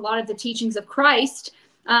that it's a lot of the teachings of Christ,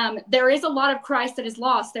 there is a lot of Christ that is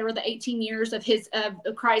lost. There were the 18 years of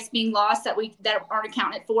Christ being lost that aren't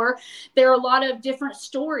accounted for. There are a lot of different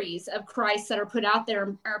stories of Christ that are put out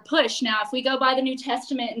there or pushed. Now, if we go by the New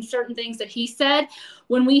Testament and certain things that he said,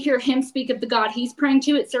 when we hear him speak of the God he's praying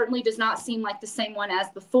to, it certainly does not seem like the same one as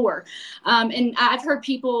before. And I've heard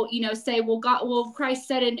people, say, well, Christ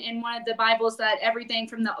said in one of the Bibles that everything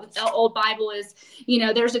from the old Bible is,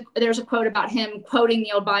 there's a quote about him quoting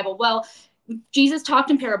the old Bible. Well, Jesus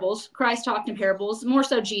talked in parables. Christ talked in parables, more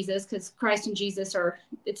so Jesus, because Christ and Jesus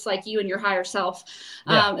it's like you and your higher self,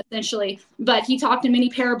 essentially. But he talked in many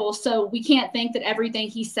parables. So we can't think that everything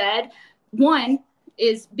he said, one,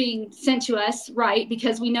 is being sent to us, right?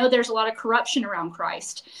 Because we know there's a lot of corruption around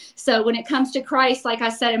Christ. So when it comes to Christ, like I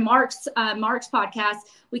said in Mark's podcast,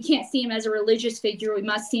 we can't see him as a religious figure. We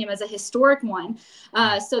must see him as a historic one.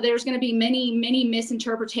 So there's going to be many, many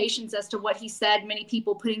misinterpretations as to what he said, many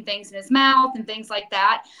people putting things in his mouth and things like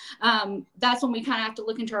that. That's when we kind of have to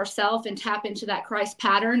look into ourselves and tap into that Christ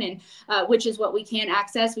pattern, and which is what we can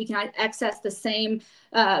access. We can access the same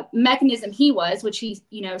mechanism he was, which he,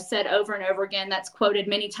 said over and over again. That's quoted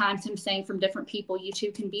many times, him saying from different people, you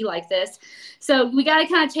too can be like this. So we got to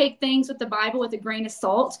kind of take things with the Bible with a grain of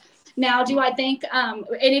salt. Now, do I think, and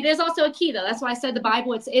it is also a key though. That's why I said the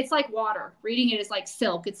Bible, it's like water. Reading it is like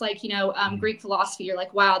silk. It's like, Greek philosophy. You're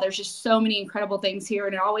like, wow, there's just so many incredible things here.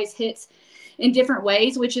 And it always hits in different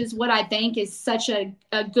ways, which is what I think is such a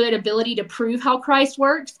good ability to prove how Christ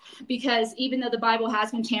works. Because even though the Bible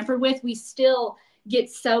has been tampered with, we still get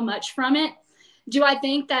so much from it. Do I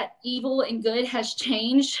think that evil and good has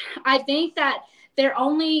changed? I think that the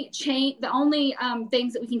only things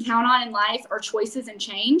that we can count on in life are choices and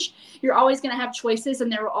change. You're always going to have choices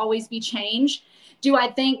and there will always be change. Do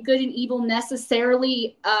I think good and evil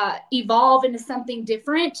necessarily evolve into something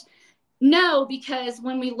different? No, because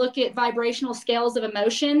when we look at vibrational scales of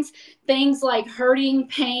emotions, things like hurting,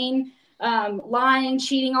 pain, lying,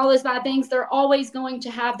 cheating, all those bad things, they're always going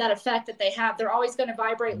to have that effect that they have. They're always going to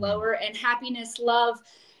vibrate lower, and happiness, love,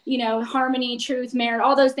 harmony, truth, merit,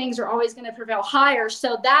 all those things are always going to prevail higher.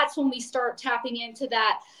 So that's when we start tapping into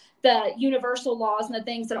the universal laws and the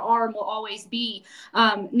things that are and will always be.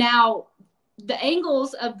 Now, the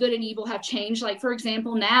angles of good and evil have changed. Like, for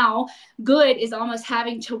example, now good is almost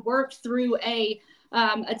having to work through a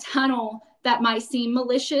tunnel that might seem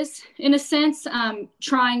malicious in a sense,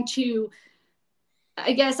 trying to,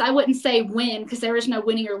 I guess I wouldn't say win, because there is no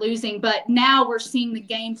winning or losing, but now we're seeing the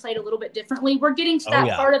game played a little bit differently. We're getting to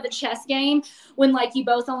that part of the chess game when like you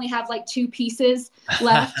both only have like two pieces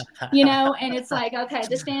left, and it's like, okay,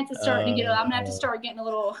 this dance is starting to get, I'm gonna have to start getting a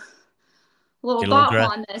little thoughtful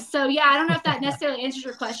on this. So yeah, I don't know if that necessarily answers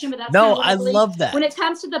your question, but that's no, I love that. When it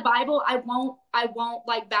comes to the Bible, I won't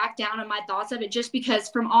like back down on my thoughts of it, just because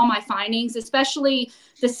from all my findings, especially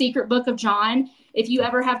the secret book of John, if you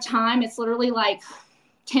ever have time, it's literally like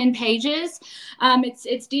 10 pages.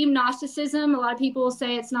 It's deemed Gnosticism. A lot of people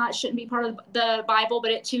say shouldn't be part of the Bible,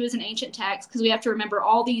 but it too is an ancient text, because we have to remember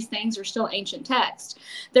all these things are still ancient text.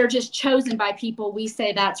 They're just chosen by people. We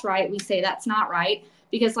say that's right. We say that's not right.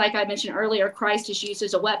 Because like I mentioned earlier, Christ is used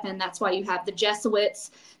as a weapon. That's why you have the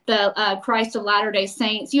Jesuits, the Christ of Latter-day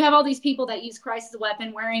Saints. You have all these people that use Christ as a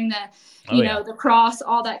weapon, wearing the cross,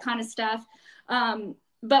 all that kind of stuff.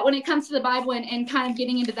 But when it comes to the Bible and kind of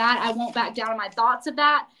getting into that, I won't back down on my thoughts of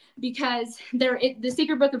that, because the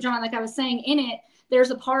secret book of John, like I was saying, in it,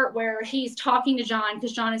 there's a part where he's talking to John,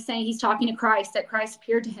 because John is saying he's talking to Christ, that Christ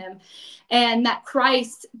appeared to him, and that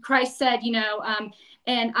Christ said,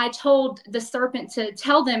 and I told the serpent to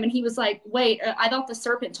tell them, and he was like, wait, I thought the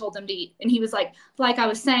serpent told them to eat. And he was like I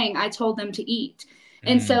was saying, I told them to eat.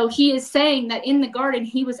 And so he is saying that in the garden,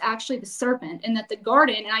 he was actually the serpent, and that the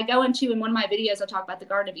garden, and I go into in one of my videos, I talk about the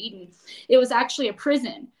Garden of Eden, it was actually a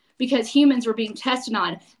prison, because humans were being tested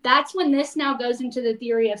on. That's when this now goes into the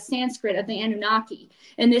theory of Sanskrit, of the Anunnaki.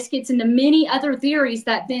 And this gets into many other theories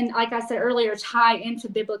that then, like I said earlier, tie into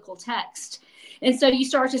biblical text. And so you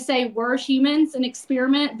start to say, were humans an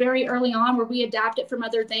experiment very early on where we adapted from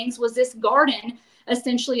other things? Was this garden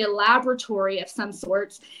essentially a laboratory of some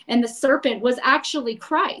sorts? And the serpent was actually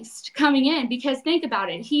Christ coming in, because think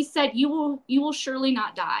about it. He said, you will surely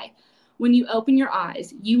not die. When you open your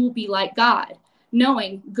eyes, you will be like God,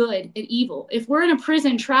 knowing good and evil. If we're in a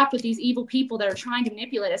prison trapped with these evil people that are trying to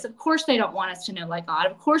manipulate us, of course they don't want us to know like God.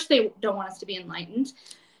 Of course they don't want us to be enlightened.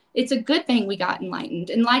 It's a good thing we got enlightened.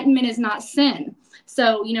 Enlightenment is not sin.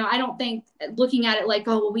 So, I don't think looking at it like,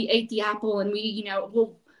 oh, well, we ate the apple and we,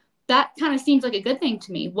 that kind of seems like a good thing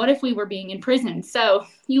to me. What if we were being in prison? So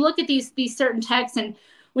you look at these certain texts, and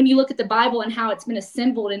when you look at the Bible and how it's been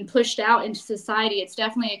assembled and pushed out into society, it's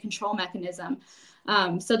definitely a control mechanism.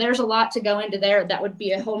 So there's a lot to go into there. That would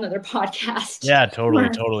be a whole nother podcast. Yeah,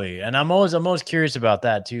 totally. And I'm always curious about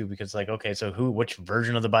that too, because like, okay, so which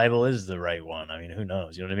version of the Bible is the right one? I mean, who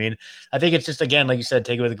knows? You know what I mean? I think it's just, again, like you said,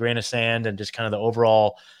 take it with a grain of sand, and just kind of the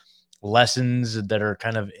overall lessons that are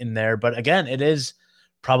kind of in there. But again, it is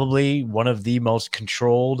probably one of the most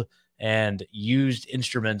controlled and used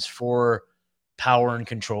instruments for power and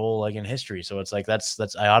control, like in history. So it's like, that's,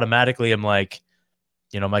 I automatically am like,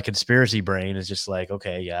 my conspiracy brain is just like,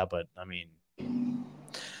 okay, yeah, but I mean,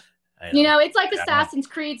 it's like Assassin's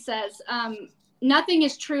Creed says, nothing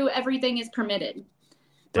is true, everything is permitted.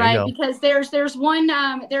 Right, because there's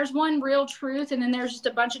one real truth, and then there's just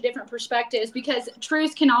a bunch of different perspectives, because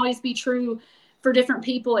truth can always be true for different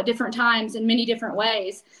people at different times in many different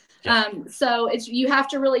ways. Yeah. So you have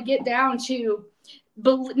to really get down to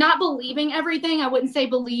not believing everything. I wouldn't say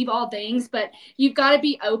believe all things, but you've got to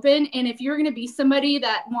be open. And if you're going to be somebody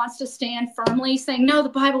that wants to stand firmly saying, no, the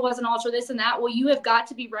Bible wasn't altered, this and that, well, you have got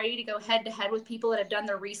to be ready to go head to head with people that have done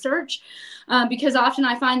their research. Because often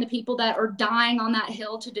I find the people that are dying on that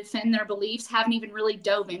hill to defend their beliefs haven't even really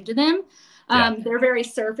dove into them. They're very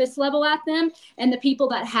surface level at them. And the people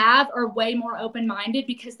that are way more open-minded,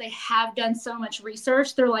 because they have done so much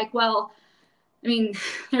research. They're like, well, I mean,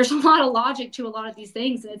 there's a lot of logic to a lot of these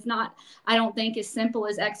things, and it's not, I don't think, as simple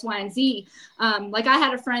as X, Y, and Z. Like I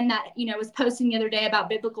had a friend that, was posting the other day about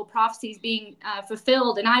biblical prophecies being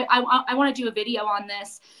fulfilled. And I want to do a video on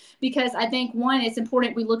this, because I think, one, it's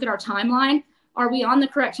important we look at our timeline. Are we on the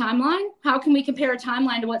correct timeline? How can we compare a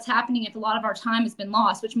timeline to what's happening if a lot of our time has been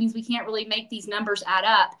lost, which means we can't really make these numbers add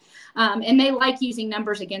up. And they like using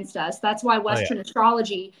numbers against us. That's why Western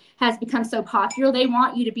astrology has become so popular. They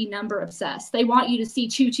want you to be number obsessed. They want you to see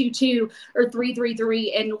 222 or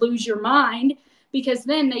 333 and lose your mind, because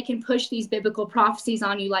then they can push these biblical prophecies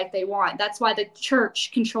on you like they want. That's why the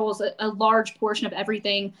church controls a large portion of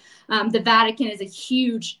everything. The Vatican is a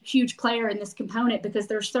huge, huge player in this component, because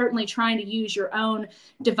they're certainly trying to use your own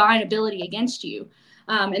divine ability against you.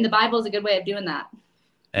 And the Bible is a good way of doing that.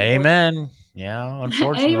 Amen. Yeah,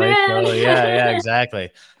 unfortunately. Amen. So, yeah,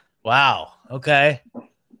 exactly. Wow. Okay.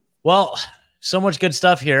 Well, so much good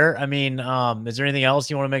stuff here. I mean, is there anything else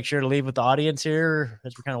you want to make sure to leave with the audience here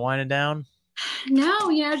as we're kind of winding down?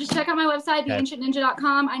 No, just check out my website,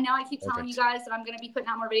 theancientninja.com. I know I keep telling you guys that I'm going to be putting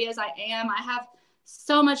out more videos. I am. I have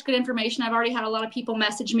so much good information. I've already had a lot of people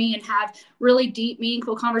message me and have really deep,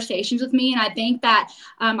 meaningful conversations with me. And I think that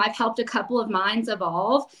I've helped a couple of minds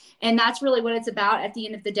evolve. And that's really what it's about at the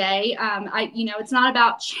end of the day. It's not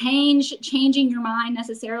about changing your mind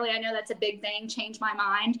necessarily. I know that's a big thing, change my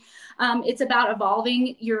mind. It's about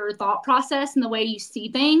evolving your thought process and the way you see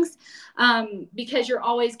things, because you're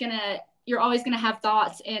always going to have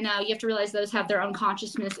thoughts, and you have to realize those have their own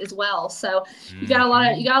consciousness as well. So you got a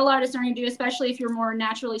lot of discerning to do, especially if you're more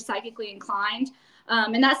naturally psychically inclined.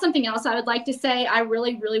 And that's something else I would like to say. I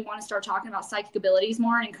really, really want to start talking about psychic abilities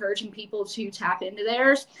more and encouraging people to tap into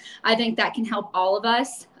theirs. I think that can help all of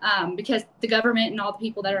us, because the government and all the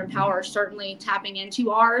people that are in power are certainly tapping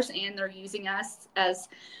into ours, and they're using us as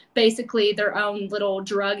basically their own little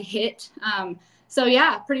drug hit. So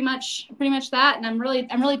yeah, pretty much that. And I'm really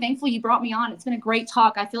thankful you brought me on. It's been a great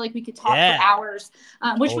talk. I feel like we could talk for hours,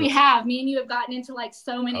 which we have. Me and you have gotten into like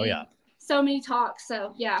so many talks.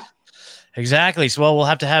 So yeah. Exactly. So, well, we'll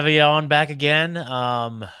have to have you on back again.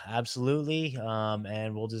 Absolutely.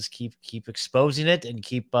 And we'll just keep exposing it and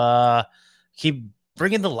keep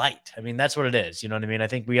bringing the light. I mean, that's what it is. You know what I mean? I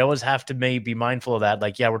think we always have to be mindful of that.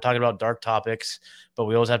 Like, yeah, we're talking about dark topics, but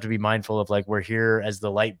we always have to be mindful of like, we're here as the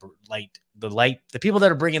people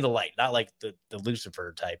that are bringing the light, not like the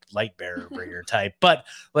Lucifer type, light bearer bringer type, but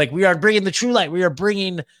like we are bringing the true light. We are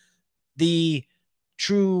bringing the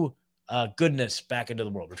true goodness back into the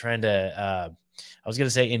world. We're trying to, I was going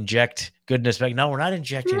to say inject goodness back. No, we're not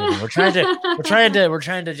injecting anything. We're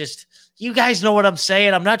trying to just, you guys know what I'm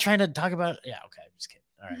saying. I'm not trying to talk about, yeah. Okay. I'm just kidding.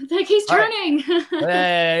 All right. Like he's turning.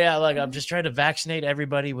 Right. Yeah. Look, I'm just trying to vaccinate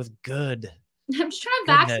everybody with good. I'm just trying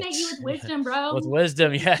to vaccinate you with wisdom, bro. With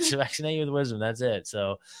wisdom. Yes. Vaccinate you with wisdom. That's it.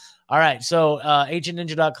 So, all right. So,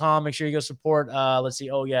 ancientninja.com. Make sure you go support. Let's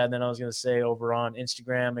see. Oh, yeah. And then I was going to say over on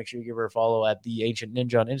Instagram, make sure you give her a follow at the Ancient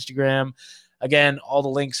Ninja on Instagram. Again, all the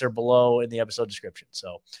links are below in the episode description.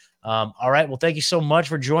 So, all right. Well, thank you so much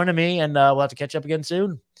for joining me, and we'll have to catch up again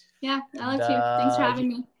soon. Yeah. I love you. Thanks for having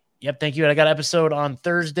me. Yep. Thank you. And I got an episode on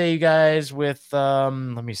Thursday, you guys, with, let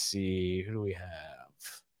me see. Who do we have?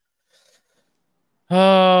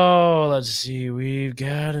 Oh, let's see. We've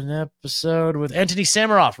got an episode with Antony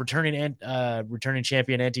Samaroff, returning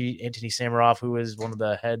champion Antony Samaroff, who is one of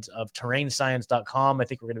the heads of terrainscience.com. I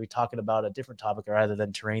think we're going to be talking about a different topic rather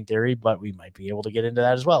than terrain theory, but we might be able to get into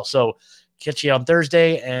that as well. So catch you on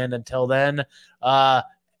Thursday. And until then,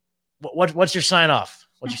 what's your sign off?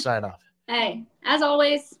 What's your sign off? Hey, as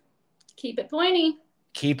always, keep it pointy.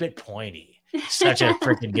 Keep it pointy. Such a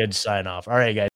freaking good sign off. All right, guys.